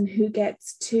softness, and who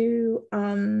gets to do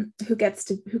that,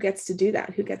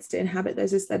 who gets to inhabit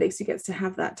those aesthetics, who gets to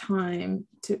have that time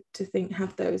to think,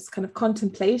 have those kind of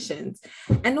contemplations.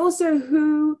 And also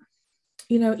who,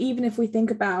 you know, even if we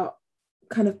think about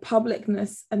kind of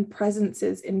publicness and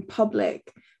presences in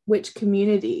public, which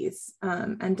communities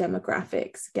and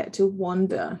demographics get to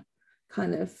wander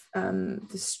kind of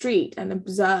the street and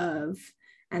observe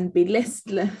and be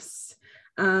listless,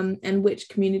 and which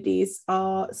communities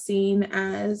are seen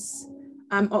as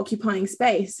occupying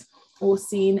space, or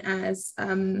seen as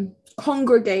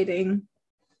congregating,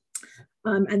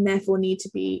 and therefore need to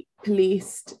be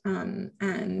policed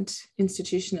and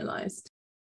institutionalized.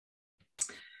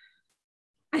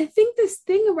 I think this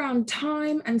thing around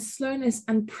time and slowness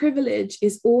and privilege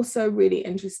is also really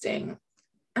interesting.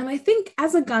 And I think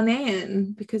as a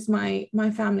Ghanaian, because my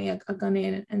family are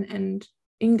Ghanaian and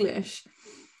English,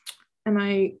 and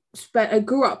I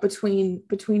grew up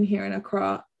between here and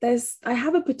Accra, I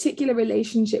have a particular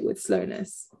relationship with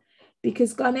slowness,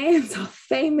 because Ghanaians are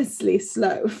famously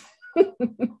slow.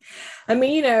 I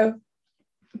mean, you know,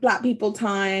 Black people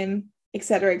time,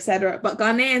 etc., but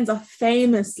Ghanaians are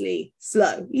famously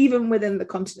slow, even within the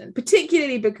continent,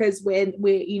 particularly because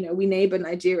we neighbor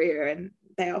Nigeria, and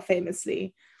they are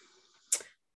famously,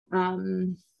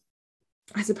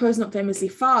 I suppose not famously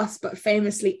fast, but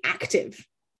famously active.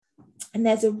 And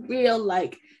there's a real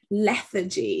like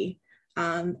lethargy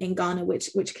in Ghana,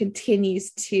 which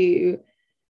continues to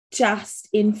just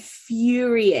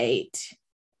infuriate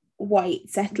white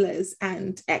settlers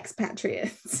and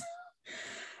expatriates.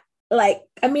 Like,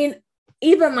 I mean,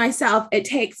 even myself, it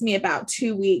takes me about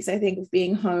 2 weeks, I think, of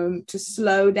being home to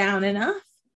slow down enough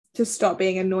to stop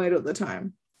being annoyed all the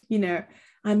time. You know,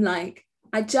 I'm like,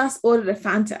 I just ordered a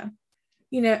Fanta,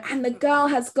 you know, and the girl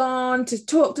has gone to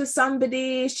talk to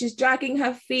somebody. She's dragging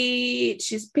her feet.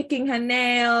 She's picking her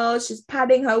nails. She's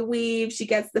patting her weave. She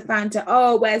gets the Fanta.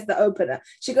 Oh, where's the opener?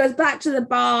 She goes back to the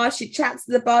bar. She chats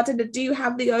to the bartender. Do you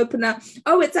have the opener?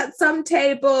 Oh, it's at some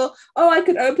table. Oh, I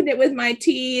could open it with my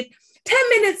teeth. 10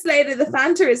 minutes later, the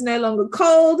Fanta is no longer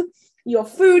cold. Your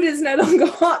food is no longer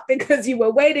hot because you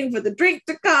were waiting for the drink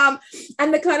to come.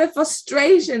 And the kind of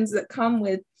frustrations that come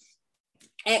with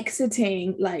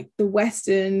exiting like the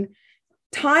Western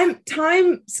time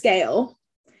scale,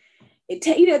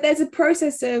 there's a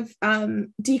process of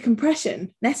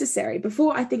decompression necessary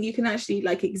before I think you can actually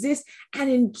like exist and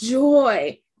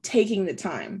enjoy taking the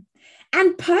time.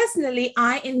 And personally,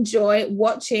 I enjoy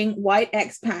watching white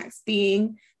expats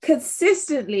being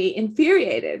consistently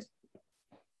infuriated.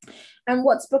 And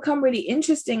what's become really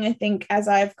interesting, I think, as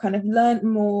I've kind of learned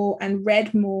more and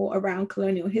read more around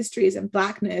colonial histories and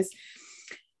Blackness,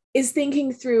 is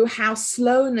thinking through how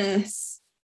slowness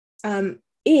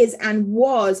is and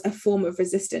was a form of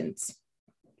resistance,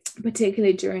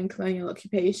 particularly during colonial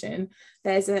occupation.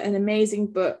 There's an amazing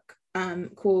book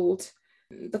called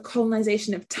The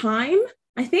Colonization of Time,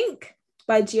 I think,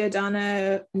 by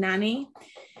Giordano Nani,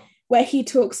 where he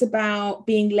talks about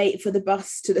being late for the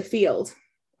bus to the field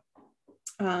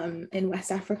in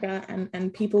West Africa,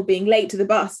 and people being late to the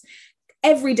bus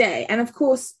every day. And of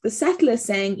course, the settlers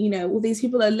saying, you know, well, these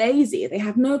people are lazy. They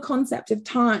have no concept of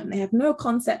time. They have no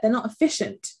concept. They're not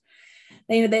efficient.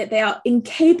 They are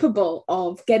incapable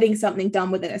of getting something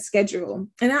done within a schedule.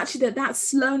 And actually that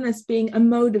slowness being a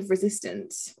mode of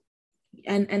resistance,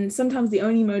 and sometimes the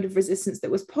only mode of resistance that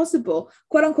was possible,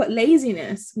 quote unquote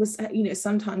laziness, was, you know,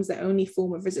 sometimes the only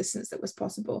form of resistance that was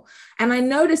possible. And I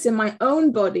notice in my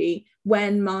own body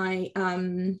when my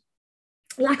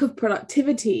lack of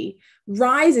productivity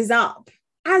rises up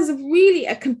as really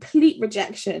a complete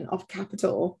rejection of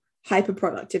capital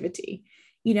hyperproductivity.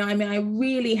 You know, I mean, I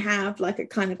really have like a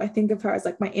kind of, I think of her as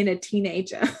like my inner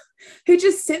teenager who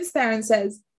just sits there and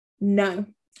says, no,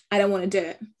 I don't want to do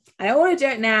it. I don't want to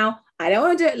do it now. I don't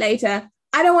want to do it later.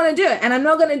 I don't want to do it, and I'm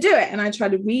not going to do it. And I try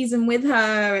to reason with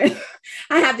her. And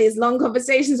I have these long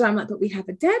conversations where I'm like, but we have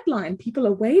a deadline. People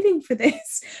are waiting for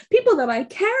this. People that I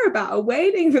care about are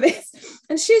waiting for this.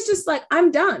 And she's just like, I'm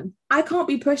done. I can't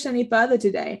be pushed any further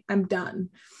today. I'm done.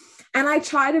 And I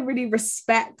try to really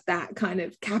respect that kind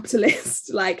of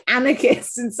capitalist, like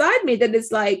anarchist inside me that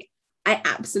is like, I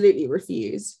absolutely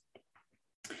refuse.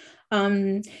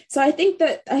 So I think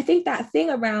that thing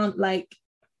around like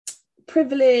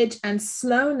privilege and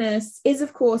slowness is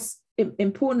of course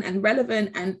important and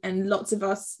relevant, and lots of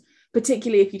us,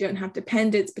 particularly if you don't have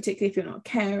dependents, particularly if you're not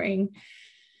caring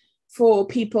for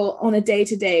people on a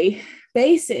day-to-day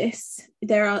basis,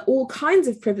 there are all kinds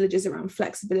of privileges around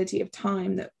flexibility of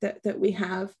time that we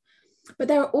have. But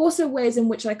there are also ways in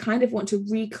which I kind of want to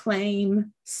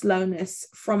reclaim slowness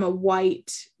from a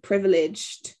white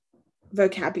privileged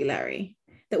vocabulary,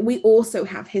 that we also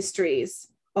have histories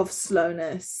of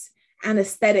slowness and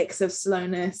aesthetics of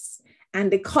slowness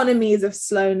and economies of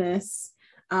slowness,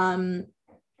 and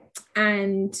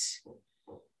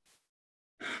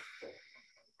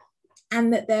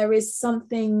that there is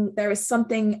something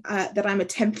that I'm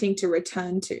attempting to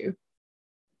return to,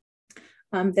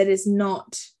 that is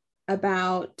not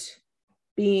about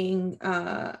being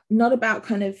not about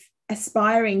kind of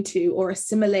aspiring to or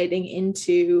assimilating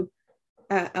into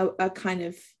a kind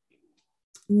of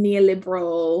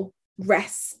neoliberal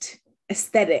rest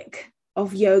aesthetic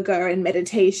of yoga and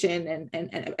meditation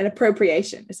and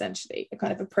appropriation, essentially a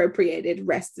kind of appropriated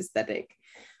rest aesthetic.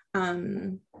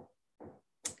 And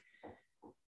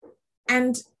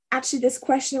actually this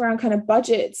question around kind of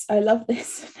budgets, I love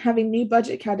this, having new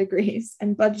budget categories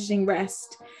and budgeting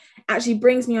rest actually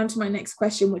brings me on to my next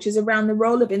question, which is around the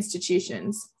role of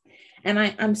institutions. And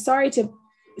I'm sorry to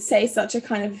say such a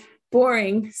kind of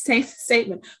boring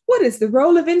statement. What is the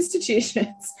role of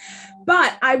institutions?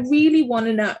 But I really want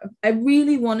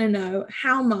to know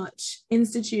how much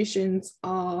institutions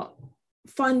are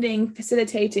funding,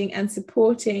 facilitating, and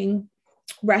supporting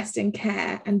rest and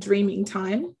care and dreaming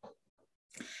time.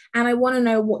 And I want to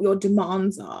know what your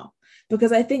demands are,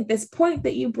 because I think this point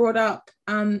that you brought up,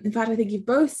 in fact, I think you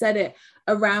both said it,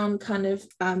 around kind of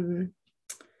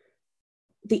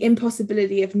the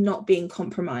impossibility of not being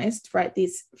compromised, right?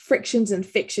 These frictions and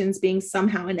fictions being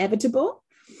somehow inevitable,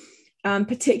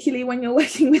 particularly when you're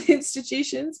working with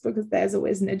institutions, because there's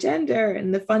always an agenda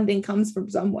and the funding comes from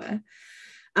somewhere.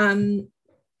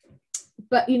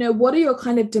 But, you know, what are your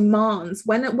kind of demands?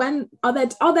 When are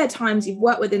there times you've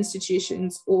worked with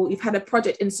institutions or you've had a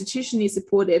project institutionally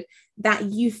supported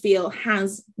that you feel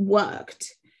has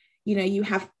worked? You know, you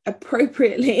have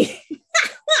appropriately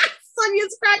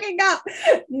Sonya's cracking up.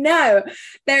 No,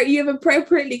 you've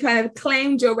appropriately kind of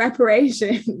claimed your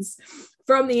reparations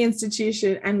from the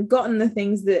institution and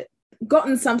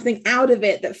gotten something out of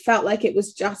it that felt like it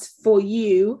was just for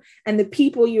you and the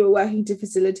people you were working to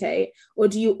facilitate? Or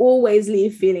do you always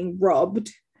leave feeling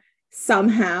robbed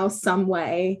somehow, some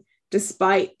way,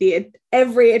 despite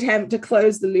every attempt to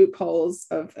close the loopholes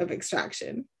of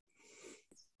extraction?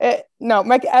 No,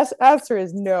 my answer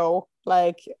is no.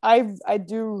 Like I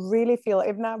do really feel,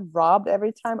 if not robbed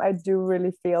every time, I do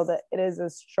really feel that it is a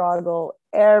struggle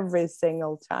every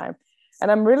single time.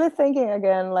 And I'm really thinking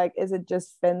again, like, is it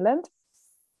just Finland?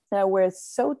 Where it's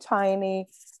so tiny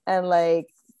and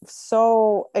like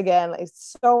so, again,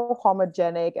 it's so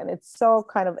homogenic and it's so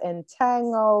kind of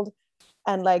entangled.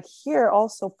 And like here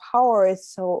also power is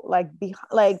so like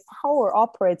power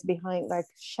operates behind like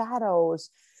shadows.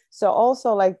 So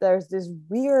also like there's this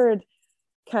weird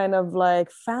kind of like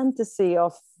fantasy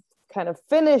of kind of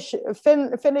Finnish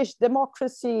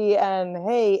democracy and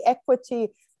hey, equity.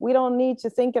 We don't need to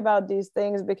think about these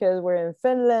things because we're in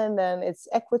Finland and it's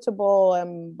equitable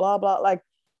and blah blah. Like,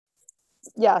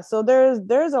 yeah, so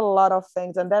there's a lot of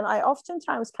things. And then I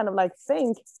oftentimes kind of like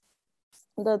think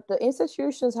that the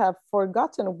institutions have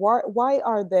forgotten why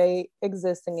are they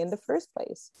existing in the first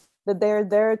place, that they're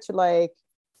there to like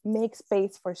make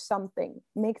space for something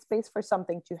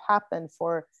to happen,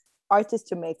 for artists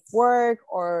to make work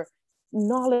or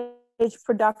knowledge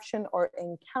production or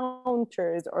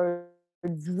encounters or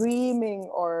dreaming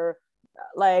or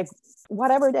like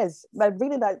whatever it is. But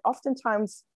really, like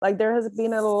oftentimes like there has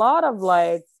been a lot of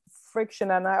like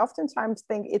friction, and I oftentimes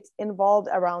think it's involved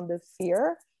around the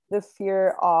fear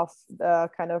of the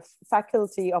kind of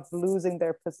faculty of losing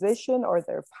their position or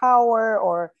their power,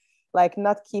 or like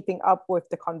not keeping up with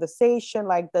the conversation,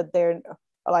 like that they're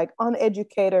like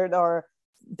uneducated or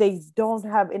they don't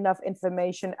have enough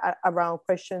information around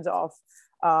questions of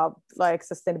like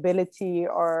sustainability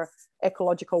or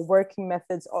ecological working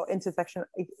methods or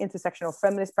intersectional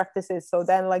feminist practices. So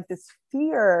then like this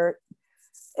fear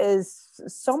is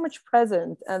so much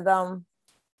present. And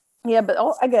yeah, but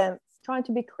again, trying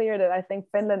to be clear that I think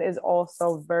Finland is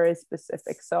also very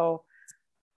specific. So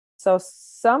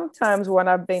sometimes when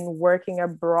I've been working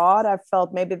abroad, I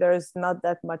felt maybe there's not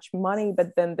that much money,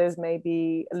 but then there's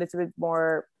maybe a little bit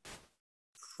more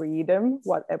freedom,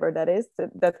 whatever that is,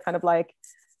 that kind of like,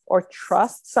 or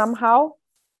trust somehow.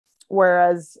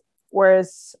 Whereas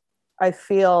I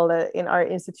feel that in our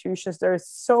institutions, there's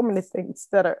so many things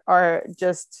that are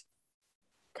just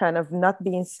kind of not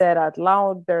being said out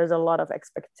loud. There's a lot of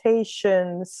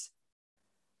expectations.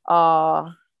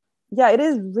 Yeah, it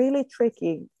is really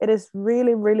tricky. It is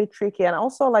really, really tricky. And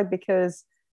also like, because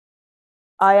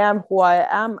I am who I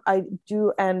am, I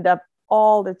do end up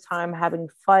all the time having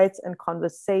fights and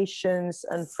conversations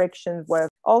and frictions with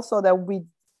also that we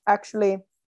actually,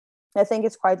 I think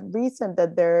it's quite recent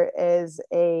that there is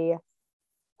a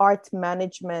art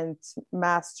management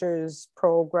master's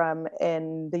program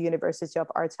in the University of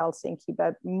Arts Helsinki,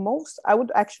 but I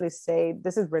would actually say,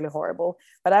 this is really horrible,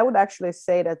 but I would actually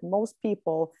say that most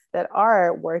people that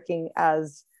are working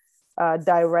as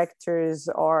directors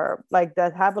or like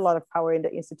that have a lot of power in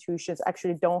the institutions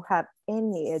actually don't have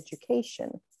any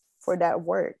education for that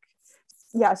work.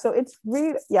 Yeah, so it's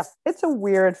really, yeah, it's a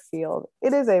weird field.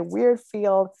 It is a weird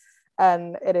field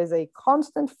and it is a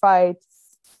constant fight.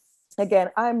 Again,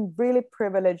 I'm really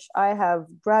privileged. I have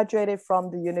graduated from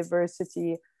the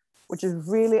university, which is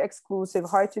really exclusive,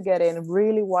 hard to get in,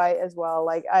 really white as well.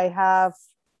 Like I have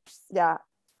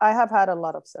had a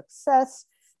lot of success.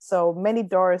 So many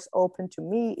doors open to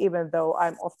me, even though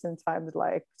I'm oftentimes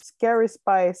like scary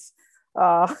spice.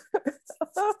 So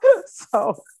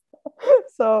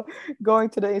going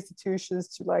to the institutions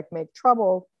to like make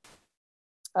trouble,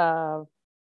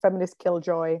 feminist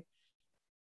killjoy.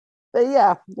 But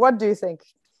yeah, what do you think?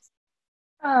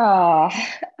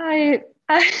 I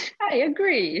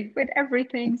agree with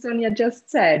everything Sonya just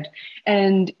said.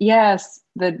 And yes,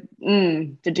 the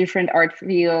different art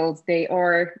fields, they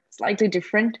are slightly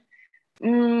different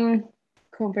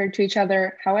compared to each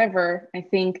other. However, I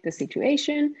think the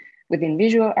situation within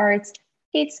visual arts,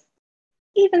 it's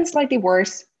even slightly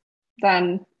worse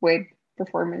than with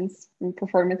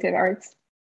performative arts.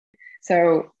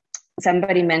 So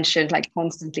somebody mentioned like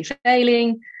constantly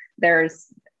failing. There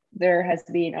has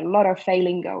been a lot of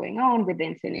failing going on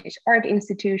within Finnish art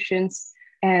institutions.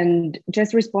 And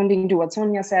just responding to what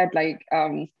Sonya said, like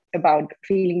about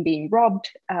feeling being robbed,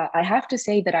 I have to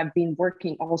say that I've been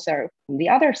working also on the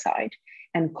other side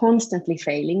and constantly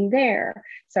failing there.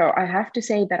 So I have to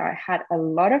say that I had a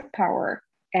lot of power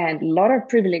and a lot of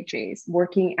privileges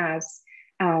working as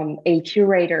a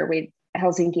curator with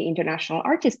Helsinki International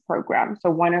Artist Program, so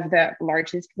one of the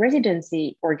largest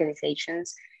residency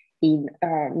organizations in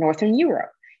Northern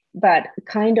Europe, but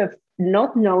kind of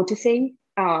not noticing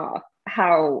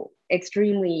how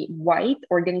extremely white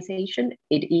organization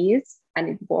it is, and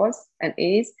it was and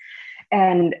is,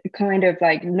 and kind of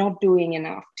like not doing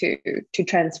enough to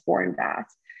transform that.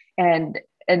 And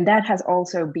that has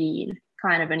also been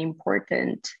kind of an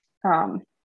important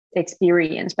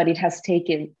experience, but it has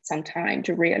taken some time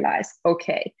to realize,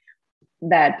 okay,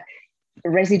 that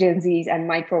residencies and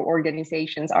micro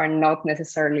organizations are not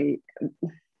necessarily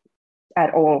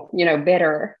at all,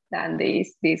 better than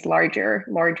these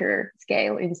larger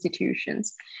scale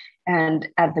institutions. And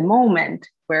at the moment,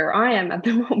 where I am at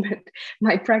the moment,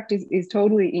 my practice is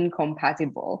totally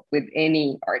incompatible with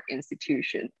any art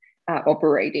institution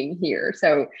operating here.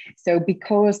 So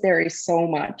because there is so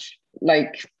much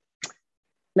like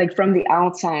from the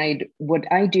outside, what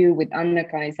I do with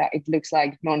Annaka is that it looks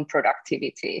like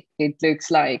non-productivity. It looks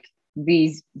like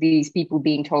these people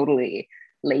being totally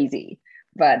lazy.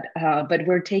 But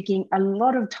we're taking a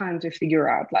lot of time to figure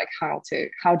out like how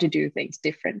to do things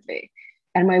differently.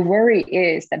 And my worry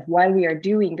is that while we are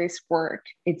doing this work,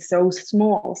 it's so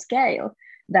small scale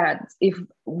that if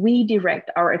we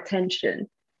direct our attention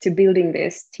to building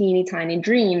this teeny tiny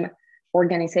dream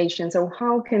organization, so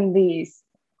how can these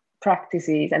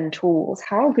practices and tools,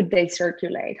 how could they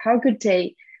circulate? How could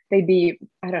they be,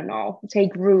 I don't know,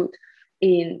 take root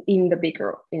in the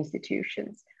bigger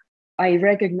institutions? I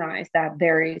recognize that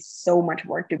there is so much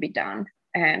work to be done,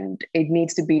 and it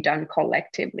needs to be done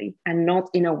collectively and not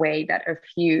in a way that a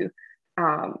few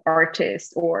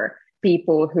artists or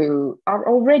people who are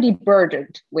already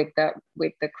burdened with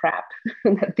the crap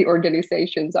that the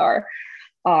organizations are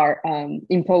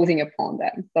imposing upon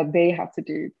them, that they have to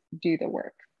do the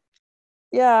work.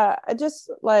 Yeah, I just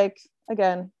like,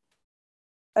 again,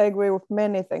 I agree with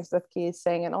many things that Ki is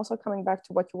saying, and also coming back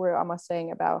to what you were, Amma,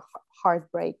 saying about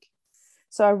heartbreak.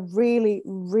 So I really,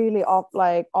 really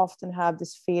often have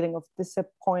this feeling of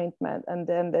disappointment, and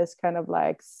then this kind of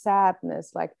like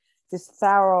sadness, like this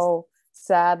thorough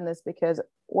sadness, because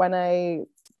when I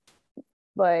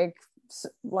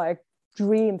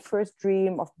first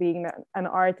dream of being an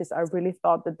artist, I really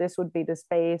thought that this would be the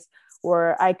space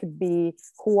where I could be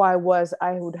who I was.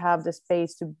 I would have the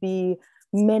space to be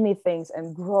many things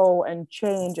and grow and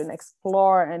change and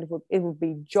explore, and it would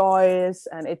be joyous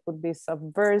and it would be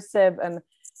subversive. And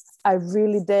I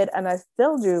really did, and I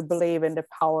still do believe in the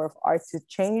power of art to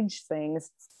change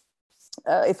things.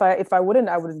 If I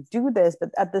wouldn't do this.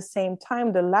 But at the same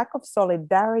time, the lack of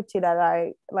solidarity that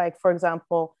I like, for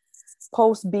example,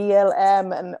 post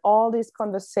BLM and all these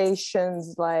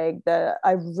conversations, like that,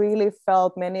 I really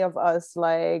felt many of us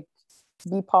like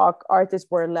BIPOC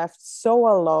artists were left so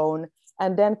alone.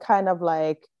 And then kind of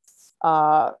like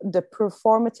the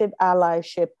performative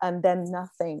allyship, and then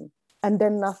nothing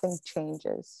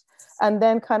changes. And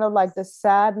then kind of like the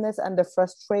sadness and the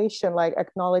frustration, like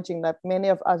acknowledging that many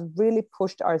of us really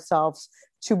pushed ourselves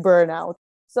to burnout.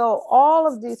 So all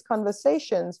of these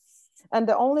conversations, and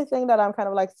the only thing that I'm kind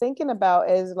of like thinking about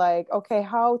is like, okay,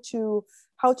 how to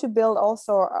build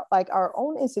also like our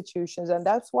own institutions. And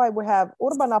that's why we have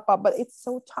Urbanapa, but it's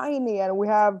so tiny, and we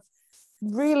have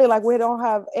really like, we don't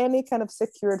have any kind of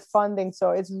secured funding.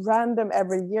 So it's random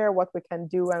every year what we can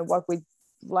do and what we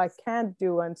like can't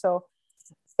do. And so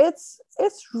it's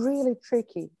really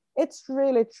tricky. It's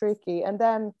really tricky. And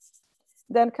then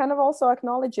kind of also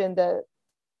acknowledging that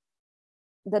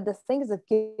the things that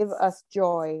give us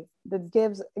joy, that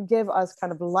give us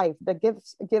kind of life, that give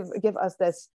us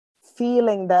this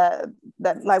feeling that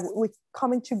like we're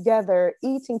coming together,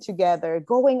 eating together,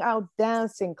 going out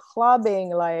dancing,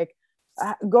 clubbing, like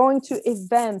going to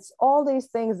events, all these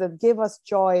things that give us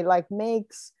joy, like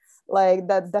makes like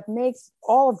that makes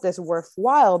all of this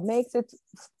worthwhile, makes it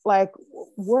like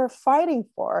worth fighting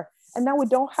for. And now we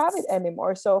don't have it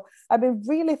anymore. So I've been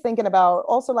really thinking about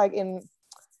also like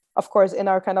of course, in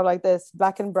our kind of like this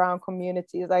Black and brown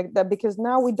communities, like that, because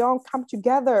now we don't come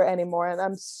together anymore. And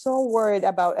I'm so worried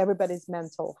about everybody's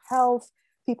mental health.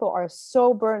 People are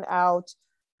so burned out.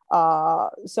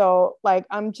 So like,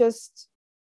 I'm just,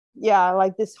 yeah,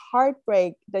 like this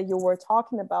heartbreak that you were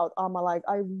talking about, Amma, like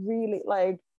I really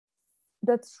like,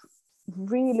 that's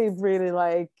really, really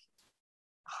like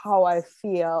how I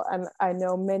feel. And I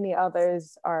know many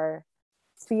others are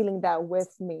feeling that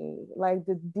with me, like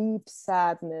the deep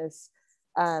sadness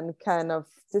and kind of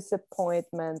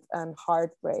disappointment and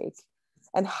heartbreak.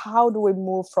 And how do we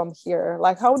move from here?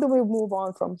 Like, how do we move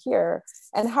on from here?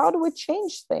 And how do we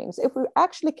change things if we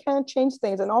actually can change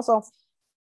things? And also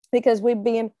because we've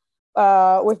been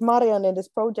with Marianne in this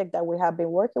project that we have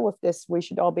been working with, this We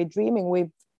Should All Be Dreaming,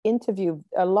 we've interviewed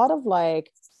a lot of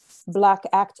like Black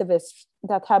activists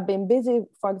that have been busy,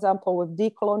 for example, with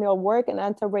decolonial work and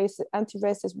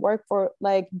anti-racist work for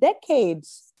like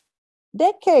decades.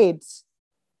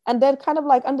 And then kind of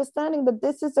like understanding that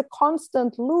this is a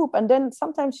constant loop. And then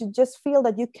sometimes you just feel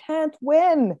that you can't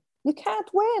win.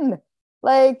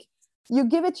 Like you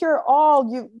give it your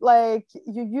all, you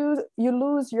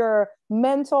lose your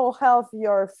mental health,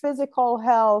 your physical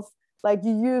health, like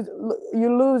you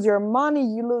lose your money,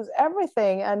 you lose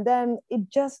everything, and then it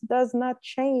just does not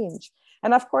change.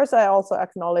 And of course, I also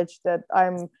acknowledge that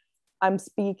I'm I'm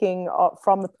speaking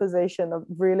from a position of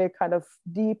really kind of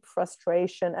deep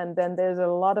frustration. And then there's a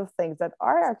lot of things that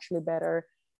are actually better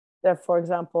that, for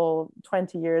example,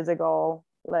 20 years ago,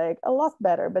 like a lot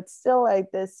better, but still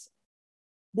like this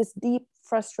deep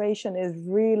frustration is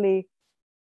really,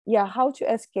 yeah, how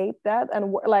to escape that.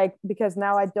 And like, because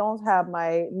now I don't have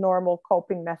my normal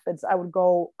coping methods. I would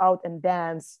go out and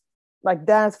dance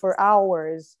for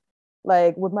hours,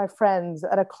 like with my friends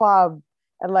at a club,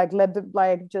 and like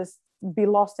just be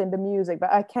lost in the music.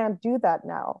 But I can't do that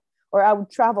now. Or I would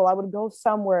travel, I would go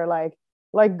somewhere like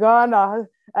Ghana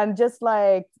and just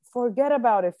like forget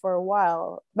about it for a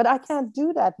while. But I can't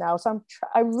do that now. So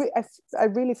I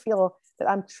really feel that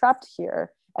I'm trapped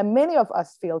here. And many of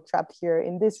us feel trapped here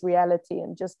in this reality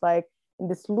and just like in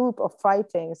this loop of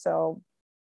fighting. So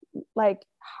like,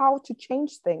 how to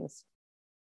change things?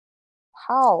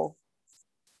 How?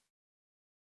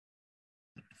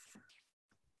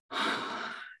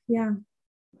 Yeah,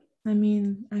 I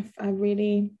mean, I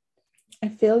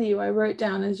feel you. I wrote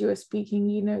down as you were speaking,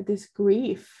 you know, this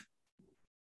grief.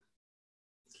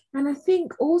 And I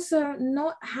think also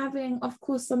not having, of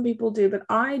course, some people do, but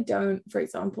I don't, for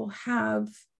example, have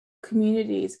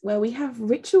communities where we have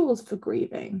rituals for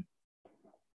grieving,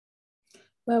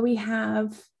 where we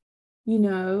have, you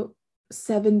know,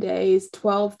 7 days,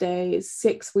 12 days,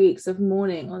 6 weeks of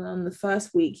mourning. On the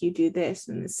first week you do this,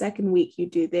 and the second week you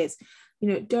do this. You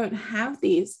know, don't have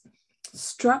these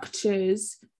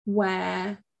structures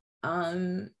where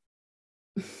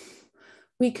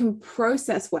we can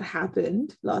process what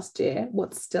happened last year,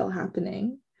 what's still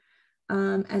happening,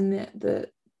 and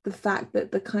the fact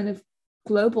that the kind of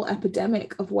global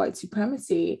epidemic of white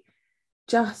supremacy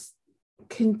just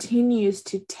continues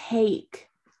to take.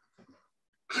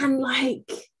 And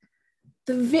like,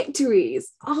 the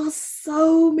victories are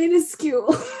so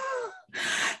minuscule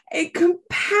in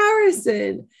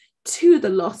comparison to the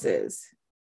losses,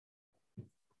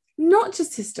 not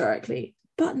just historically,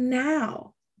 but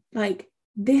now, like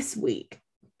this week,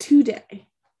 today.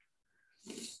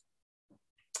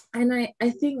 And I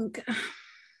think,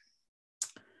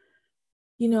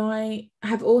 you know, I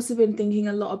have also been thinking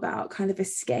a lot about kind of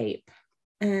escape,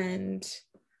 and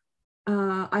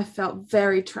I felt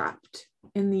very trapped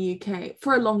in the UK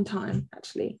for a long time,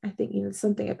 actually. I think, you know,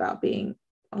 something about being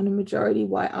on a majority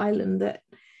white island that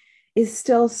is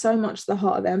still so much the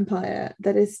heart of empire,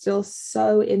 that is still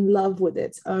so in love with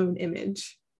its own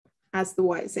image as the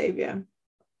white savior.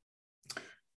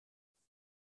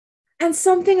 And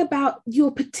something about your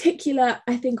particular,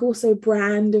 I think, also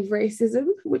brand of racism,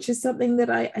 which is something that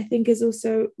I think is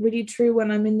also really true when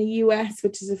I'm in the US,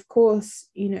 which is, of course,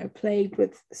 you know, plagued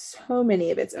with so many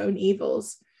of its own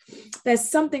evils. There's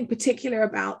something particular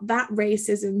about that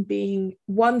racism being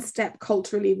one step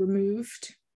culturally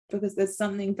removed, because there's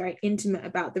something very intimate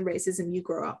about the racism you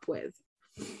grow up with.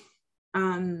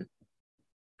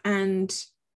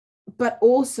 But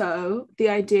also the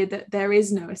idea that there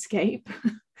is no escape.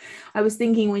 I was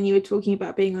thinking when you were talking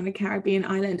about being on a Caribbean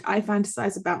island, I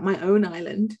fantasize about my own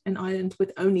island, an island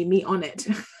with only me on it.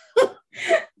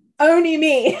 Only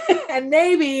me, and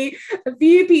maybe a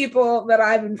few people that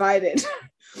I've invited.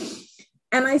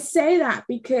 And I say that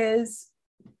because,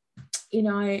 you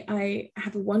know, I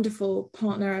have a wonderful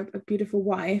partner, a beautiful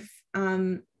wife,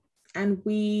 and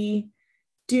we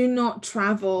do not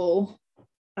travel,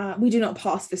 we do not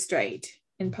pass for straight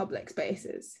in public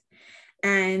spaces.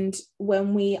 And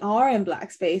when we are in Black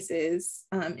spaces,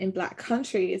 in Black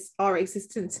countries, our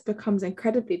existence becomes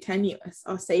incredibly tenuous.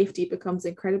 Our safety becomes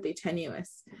incredibly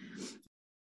tenuous.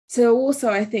 So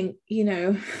also, I think, you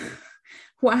know,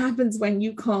 what happens when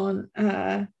you can't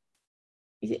go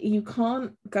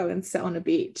and sit on a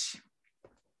beach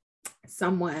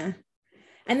somewhere?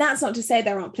 And that's not to say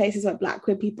there aren't places where Black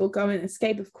queer people go and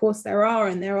escape. Of course there are,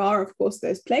 and there are, of course,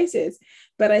 those places.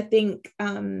 But I think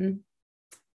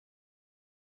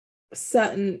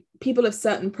certain people of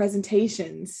certain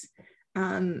presentations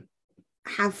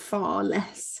have far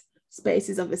less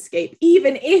spaces of escape,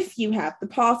 even if you have the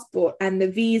passport and the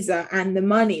visa and the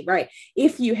money, right?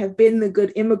 If you have been the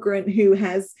good immigrant who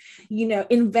has, you know,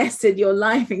 invested your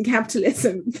life in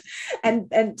capitalism and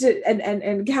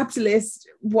capitalist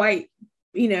white,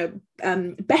 you know,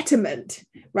 betterment,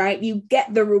 right? You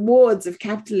get the rewards of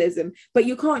capitalism, but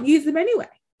you can't use them anyway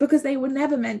because they were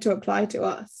never meant to apply to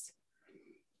us.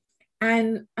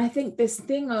 And I think this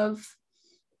thing of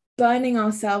burning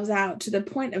ourselves out to the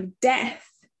point of death,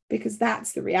 because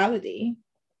that's the reality,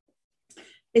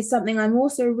 is something I'm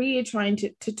also really trying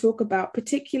to talk about,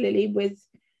 particularly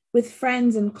with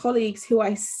friends and colleagues who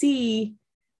I see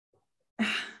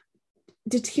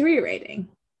deteriorating,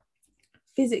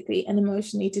 physically and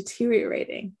emotionally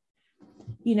deteriorating.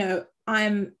 you know,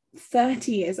 I'm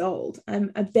 30 years old.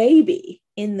 I'm a baby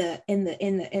in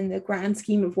the grand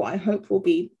scheme of what I hope will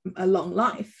be a long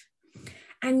life.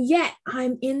 And yet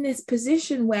I'm in this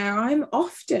position where I'm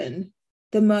often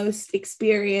the most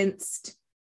experienced,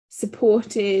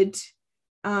 supported,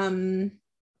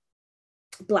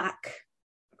 Black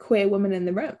queer woman in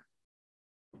the room.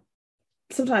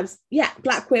 Sometimes, yeah,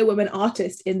 Black queer woman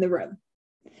artist in the room.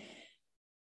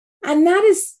 And that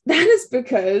is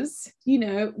because, you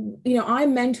know,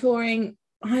 I'm mentoring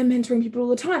people all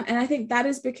the time. And I think that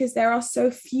is because there are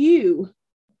so few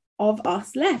of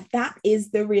us left. That is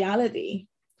the reality.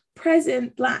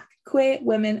 Present Black queer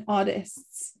women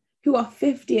artists who are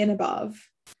 50 and above.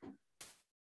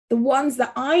 The ones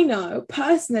that I know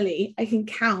personally, I can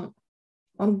count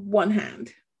on one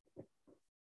hand.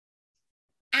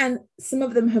 And some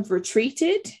of them have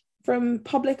retreated from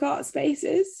public art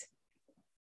spaces,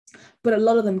 but a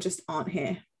lot of them just aren't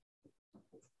here.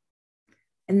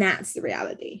 And that's the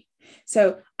reality.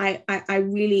 So I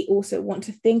really also want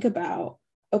to think about,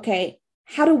 okay,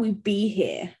 how do we be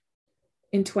here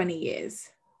in 20 years?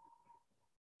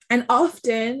 And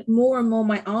often, more and more,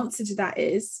 my answer to that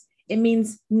is, it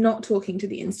means not talking to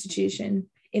the institution.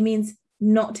 It means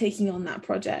not taking on that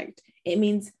project. It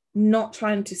means not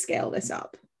trying to scale this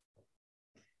up.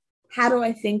 How do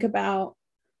I think about,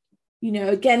 you know,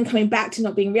 again, coming back to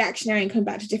not being reactionary and coming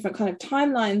back to different kind of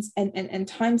timelines and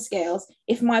timescales,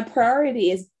 if my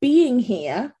priority is being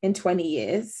here in 20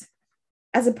 years,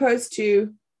 as opposed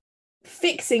to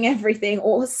fixing everything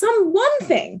or one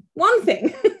thing,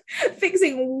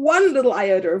 fixing one little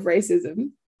iota of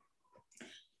racism,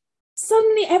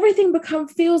 suddenly everything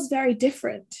feels very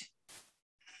different.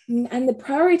 And the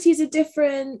priorities are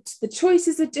different, the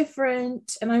choices are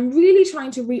different. And I'm really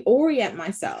trying to reorient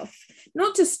myself,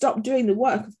 not to stop doing the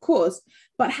work, of course,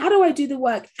 but how do I do the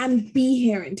work and be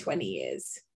here in 20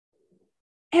 years?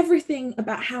 Everything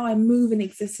about how I move and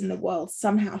exist in the world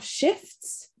somehow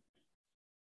shifts.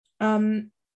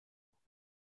 And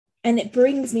it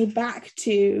brings me back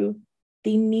to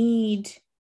the need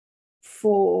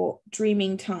for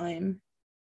dreaming time,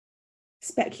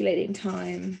 speculating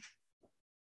time,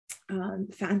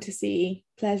 fantasy,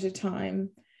 pleasure time.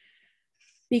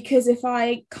 Because if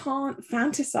I can't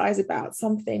fantasize about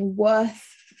something worth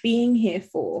being here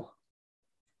for,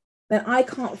 then I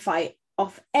can't fight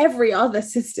off every other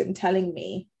system telling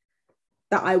me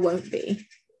that I won't be.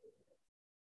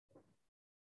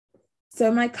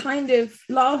 So my kind of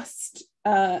last,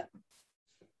 I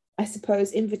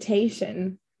suppose,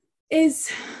 invitation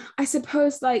is, I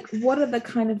suppose, like, what are the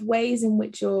kind of ways in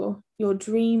which you're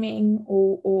dreaming,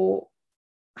 or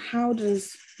how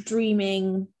does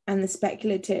dreaming and the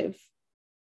speculative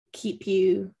keep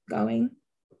you going?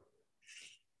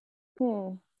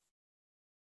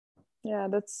 Yeah,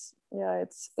 that's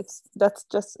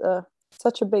just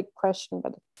such a big question,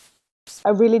 but I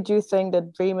really do think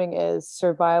that dreaming is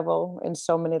survival in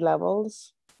so many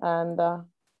levels. And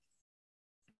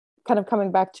kind of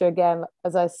coming back to, again,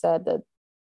 as I said, that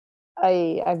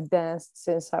I've danced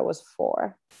since I was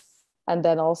 4. And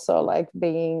then also, like,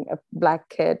 being a Black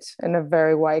kid in a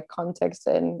very white context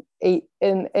in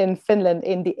Finland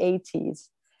in the 80s.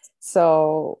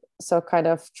 So kind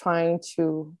of trying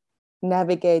to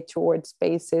navigate towards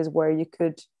spaces where you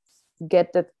could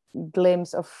get that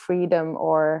glimpse of freedom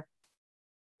or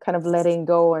kind of letting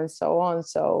go and so on.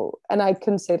 So, and I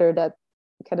consider that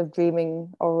kind of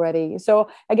dreaming already. So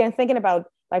again, thinking about,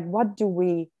 like, what do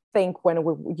we think when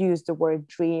we use the word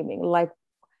dreaming? Like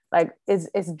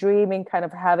is dreaming kind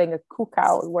of having a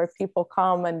cookout where people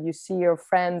come and you see your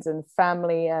friends and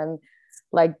family and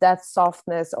like that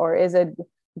softness, or is it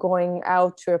going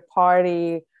out to a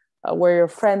party where your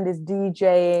friend is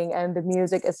DJing and the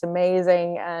music is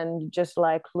amazing and you just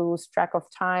like lose track of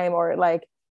time? Or like,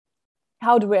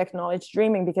 how do we acknowledge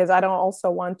dreaming? Because I don't also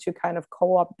want to kind of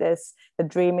co-opt this, the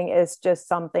dreaming is just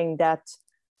something that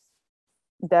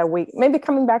we, maybe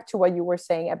coming back to what you were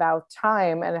saying about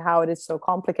time and how it is so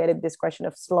complicated, this question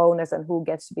of slowness and who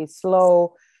gets to be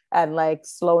slow, and like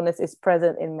slowness is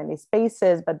present in many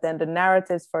spaces, but then the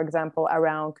narratives, for example,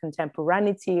 around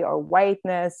contemporaneity or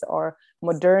whiteness or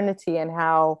modernity, and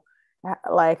how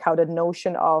the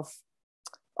notion of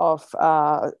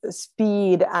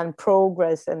speed and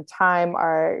progress and time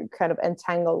are kind of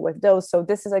entangled with those. So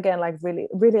this is, again, like really,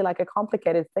 really like a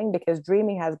complicated thing, because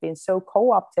dreaming has been so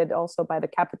co-opted also by the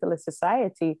capitalist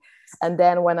society. And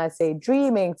then when I say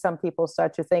dreaming, some people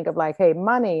start to think of like, hey,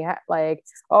 money, like,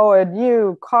 oh, a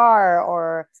new car,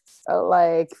 or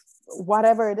like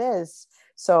whatever it is.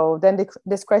 So then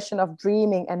this question of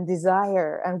dreaming and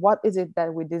desire, and what is it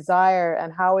that we desire,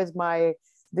 and how is my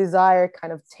desire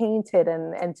kind of tainted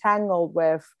and entangled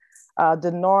with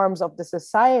the norms of the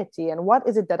society? And what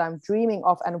is it that I'm dreaming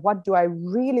of? And what do I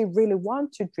really, really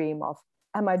want to dream of?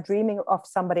 Am I dreaming of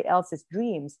somebody else's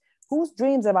dreams? Whose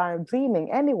dreams am I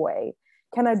dreaming anyway?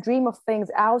 Can I dream of things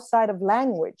outside of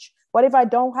language? What if I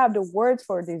don't have the words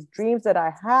for these dreams that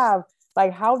I have?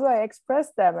 Like, how do I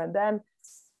express them? And then,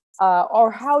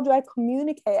 or how do I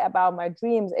communicate about my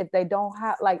dreams if they don't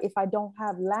have, like, if I don't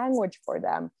have language for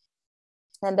them?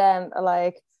 And then,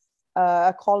 like,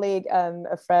 a colleague and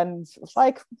a friend,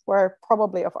 like, were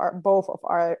probably of our both of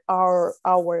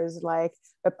ours, like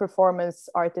a performance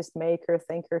artist, maker,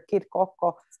 thinker, Kid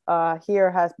Kokko,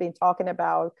 here has been talking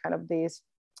about kind of these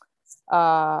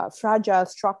fragile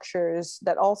structures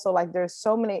that also, like, there's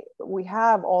so many, we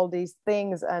have all these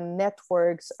things and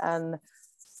networks and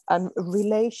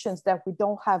relations that we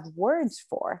don't have words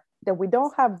for,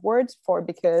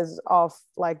 because of,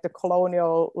 like, the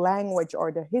colonial language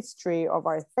or the history of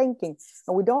our thinking,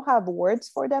 and we don't have words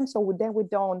for them, so then we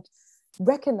don't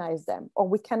recognize them, or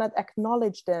we cannot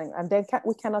acknowledge them, and then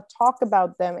we cannot talk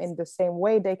about them in the same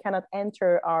way. They cannot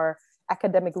enter our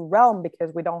academic realm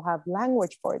because we don't have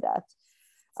language for that.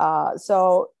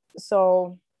 So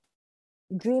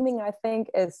dreaming, I think,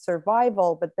 is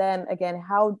survival, but then again,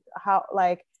 how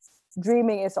like,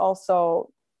 dreaming is also,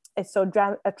 it's so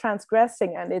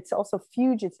transgressing, and it's also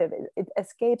fugitive. It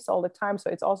escapes all the time, so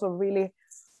it's also really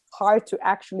hard to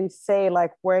actually say,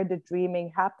 like, where the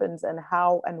dreaming happens and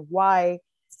how and why.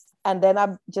 And then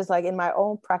I'm just, like, in my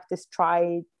own practice,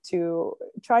 try to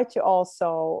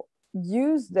also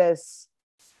use this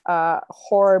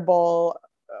horrible,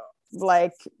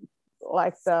 like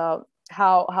the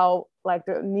how like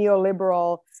the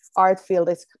neoliberal art field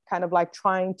is kind of like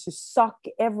trying to suck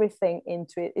everything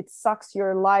into it. It sucks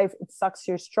your life, it sucks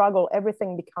your struggle,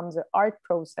 everything becomes an art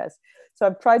process. So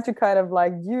I've tried to kind of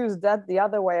like use that the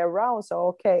other way around. So,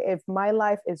 okay, if my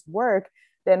life is work,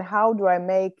 then how do I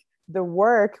make the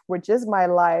work, which is my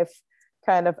life,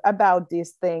 kind of about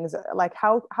these things? Like,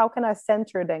 how can I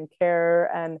center then care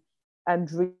and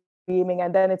dreaming?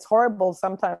 And then it's horrible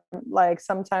sometimes, like,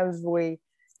 sometimes we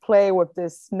play with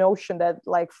this notion that,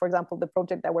 like, for example, the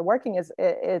project that we're working is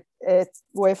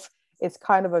it's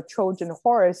kind of a Trojan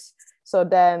horse. So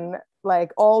then,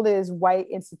 like, all these white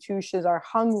institutions are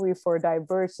hungry for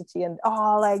diversity and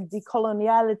like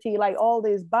decoloniality, like all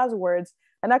these buzzwords,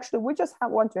 and actually we just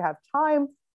want to have time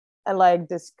and, like,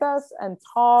 discuss and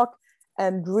talk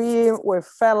and dream with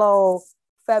fellow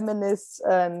feminists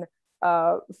and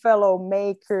fellow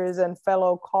makers and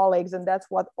fellow colleagues, and that's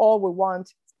what all we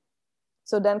want.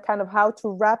 So then, kind of how to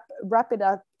wrap it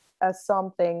up as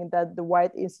something that the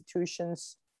white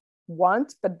institutions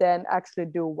want, but then actually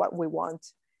do what we want.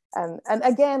 And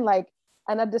again, like,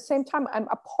 and at the same time, I'm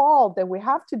appalled that we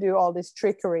have to do all this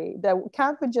trickery. That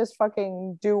can't we just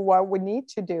fucking do what we need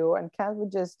to do, and can't we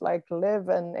just, like, live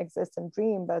and exist and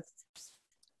dream? But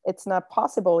it's not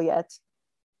possible yet.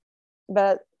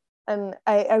 But and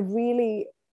I really,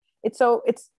 it's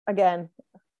again,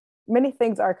 many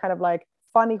things are kind of like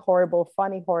funny,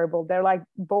 horrible. They're like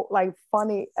both, like,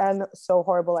 funny and so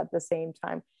horrible at the same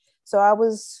time. So I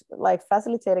was, like,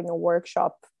 facilitating a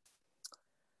workshop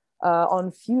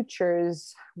on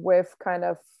futures with kind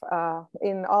of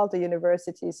in Aalto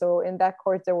University. So in that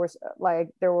course, there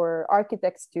were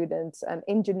architect students and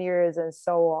engineers and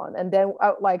so on. And then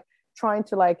like trying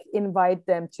to, like, invite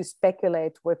them to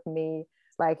speculate with me,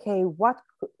 like, hey, what,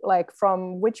 like,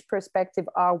 from which perspective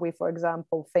are we, for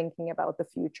example, thinking about the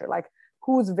future? Like,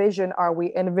 whose vision are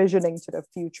we envisioning to the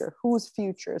future? Whose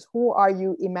futures? Who are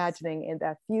you imagining in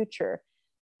that future?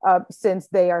 Since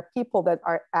they are people that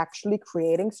are actually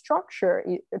creating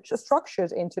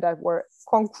structures into that, were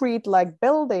concrete, like,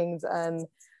 buildings and,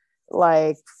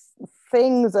 like,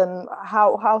 things, and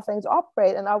how things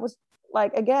operate. And I was,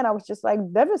 like, again, I was just, like,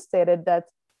 devastated that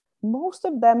most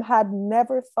of them had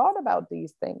never thought about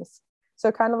these things.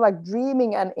 So kind of like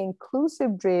dreaming and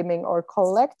inclusive dreaming, or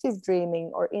collective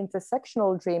dreaming, or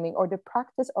intersectional dreaming, or the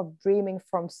practice of dreaming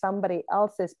from somebody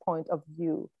else's point of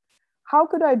view. How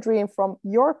could I dream from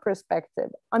your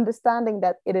perspective, understanding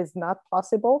that it is not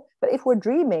possible? But if we're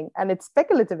dreaming and it's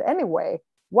speculative anyway,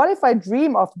 what if I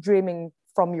dream of dreaming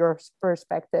from your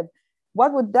perspective?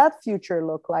 What would that future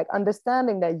look like?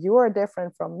 Understanding that you are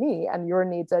different from me and your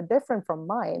needs are different from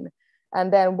mine.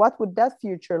 And then what would that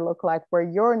future look like, where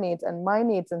your needs and my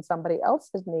needs and somebody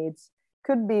else's needs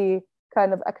could be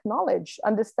kind of acknowledged?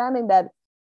 Understanding that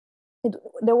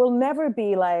there will never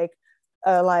be like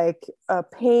a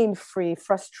pain-free,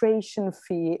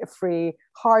 frustration-free,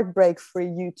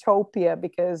 heartbreak-free utopia,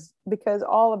 because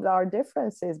all of our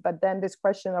differences. But then this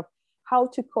question of how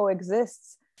to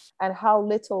coexist and how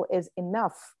little is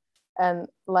enough. And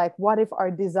like, what if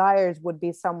our desires would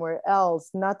be somewhere else,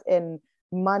 not in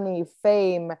money,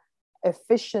 fame,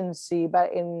 efficiency,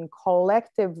 but in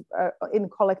collectivity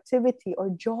or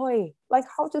joy? Like,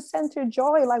 how to center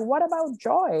joy? Like, what about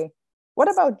joy?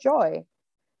 What about joy?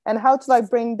 And how to like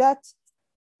bring that,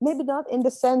 maybe not in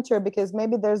the center, because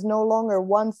maybe there's no longer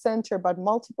one center, but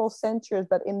multiple centers.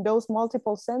 But in those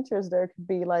multiple centers, there could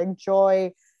be like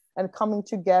joy and coming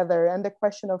together, and the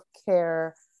question of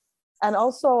care, and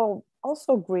also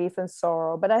grief and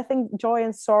sorrow. But I think joy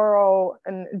and sorrow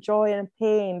and joy and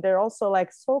pain, they're also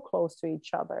like so close to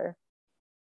each other.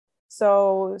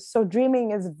 So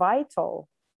dreaming is vital.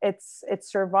 It's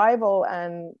survival,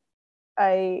 and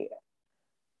I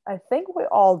think we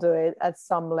all do it at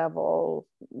some level,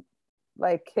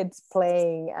 like kids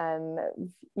playing, and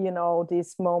you know,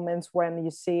 these moments when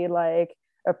you see like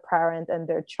a parent and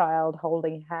their child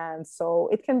holding hands. So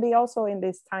it can be also in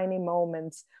these tiny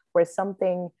moments where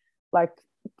something like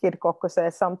Kid Coco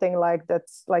says, something like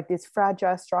that's like these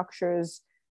fragile structures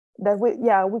that we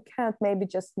can't maybe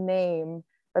just name,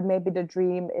 but maybe the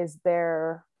dream is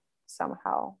there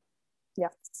somehow. Yeah.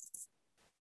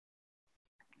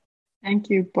 Thank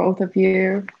you, both of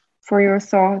you, for your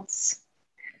thoughts.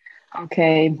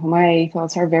 Okay, my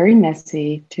thoughts are very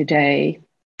messy today,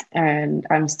 and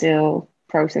I'm still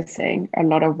processing a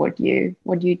lot of what you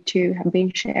two have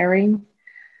been sharing.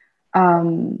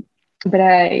 But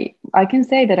I can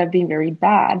say that I've been very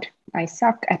bad. I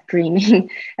suck at dreaming,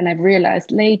 and I've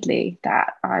realized lately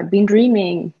that I've been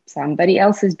dreaming somebody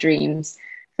else's dreams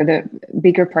for the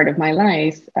bigger part of my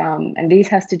life. And this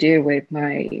has to do with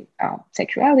my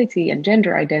sexuality and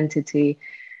gender identity,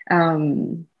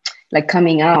 like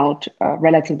coming out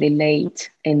relatively late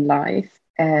in life,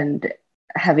 and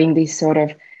having this sort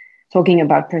of talking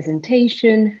about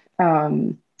presentation,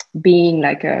 being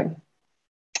like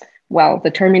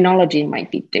the terminology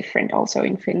might be different also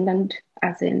in Finland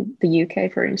as in the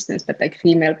UK, for instance, but like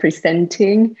female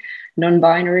presenting,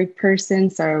 non-binary person.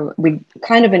 So with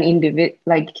kind of an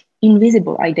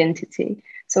invisible identity.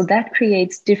 So that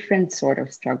creates different sort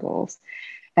of struggles,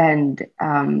 and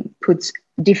puts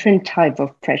different type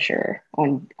of pressure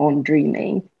on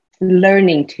dreaming,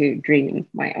 learning to dream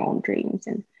my own dreams,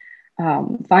 and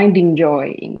finding joy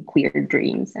in queer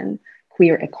dreams and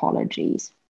queer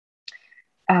ecologies.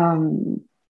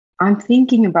 I'm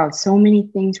thinking about so many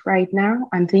things right now.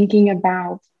 I'm thinking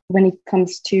about when it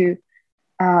comes to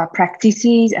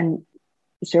practices and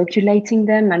circulating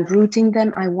them and rooting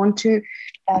them. I want to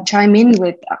chime in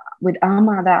with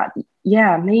Ama that,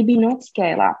 yeah, maybe not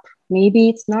scale up. Maybe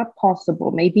it's not possible.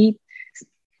 Maybe,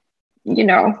 you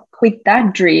know, quit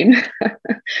that dream,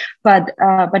 but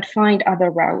find other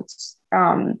routes.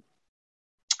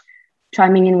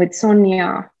 Chiming in with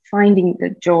Sonya, finding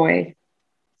the joy,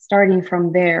 starting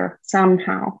from there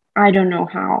somehow. I don't know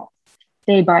how,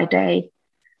 day by day.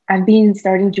 I've been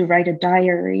starting to write a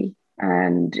diary,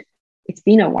 and it's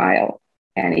been a while,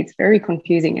 and it's very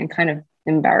confusing and kind of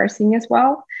embarrassing as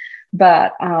well.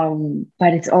 But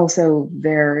it's also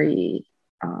very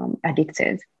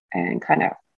addictive and kind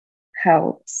of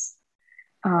helps.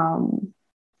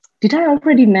 Did I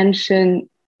already mention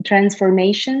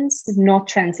transformations, not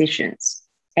transitions?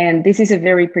 And this is a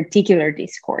very particular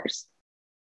discourse.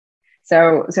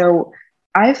 So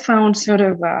I found sort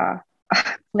of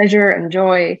pleasure and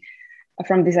joy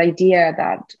from this idea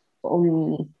that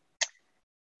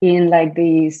in like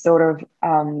these sort of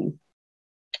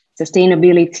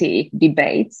sustainability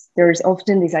debates, there's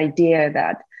often this idea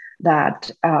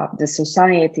that the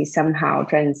society somehow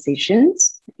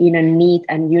transitions in a neat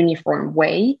and uniform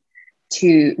way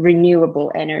to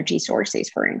renewable energy sources,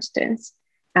 for instance.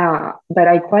 But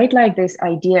I quite like this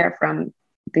idea from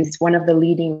one of the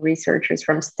leading researchers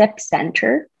from Step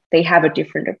Center. They have a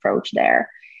different approach there,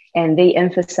 and they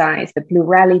emphasize the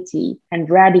plurality and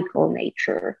radical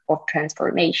nature of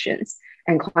transformations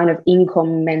and kind of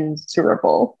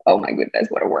incommensurable, oh my goodness,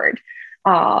 what a word,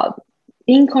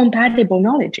 incompatible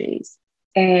knowledges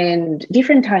and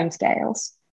different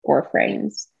timescales or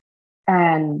frames.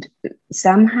 And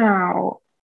somehow,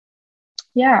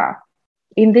 yeah,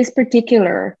 in this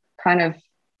particular kind of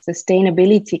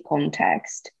sustainability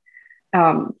context,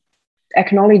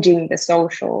 acknowledging the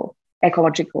social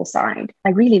ecological side, I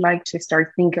really like to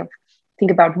start think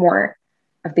about more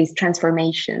of these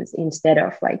transformations instead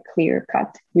of like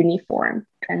clear-cut uniform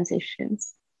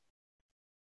transitions.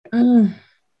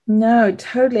 No,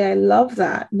 totally. I love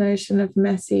that notion of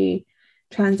messy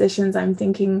transitions. I'm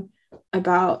thinking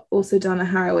about also Donna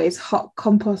Haraway's hot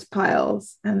compost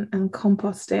piles and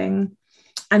composting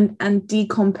and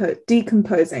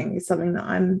decomposing is something that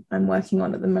I'm working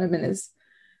on at the moment, is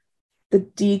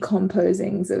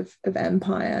decomposings of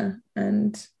empire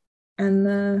and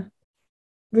the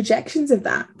rejections of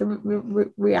that,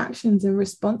 the reactions and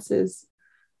responses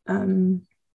to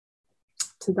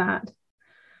that.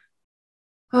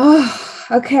 Oh,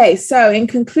 okay. So in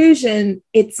conclusion,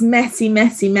 it's messy,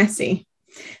 messy, messy.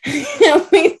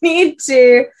 We need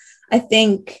to, I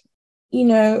think, you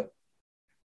know,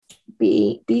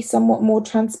 be somewhat more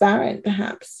transparent,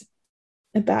 perhaps,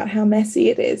 about how messy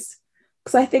it is.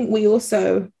 Because I think we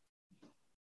also,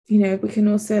 you know, we can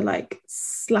also like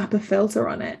slap a filter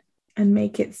on it and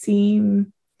make it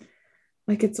seem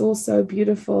like it's all so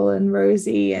beautiful and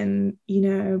rosy, and, you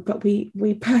know, but we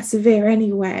persevere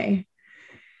anyway.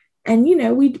 And, you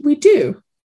know, we do.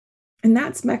 And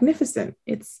that's magnificent.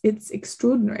 It's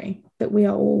extraordinary that we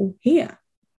are all here.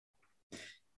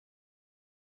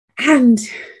 And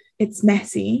it's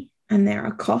messy, and there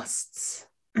are costs,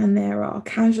 and there are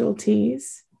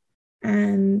casualties,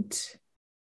 and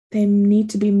they need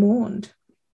to be mourned.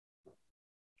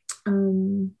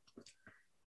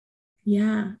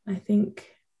 Yeah, I think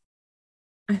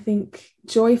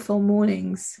joyful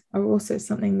mornings are also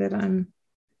something that I'm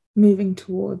moving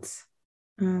towards.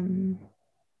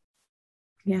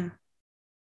 Yeah.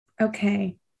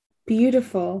 Okay.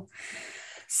 Beautiful.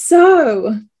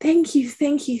 So thank you.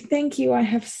 I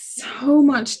have so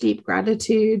much deep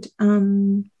gratitude.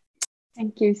 Thank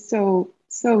you so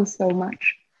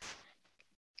much.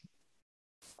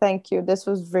 Thank you. This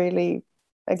was really,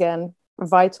 again, a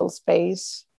vital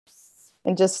space.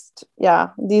 And just, yeah,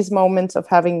 these moments of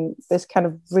having this kind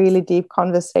of really deep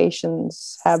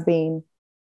conversations have been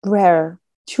rare,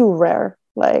 too rare,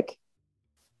 like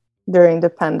during the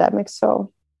pandemic.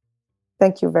 So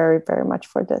thank you very, very much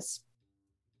for this.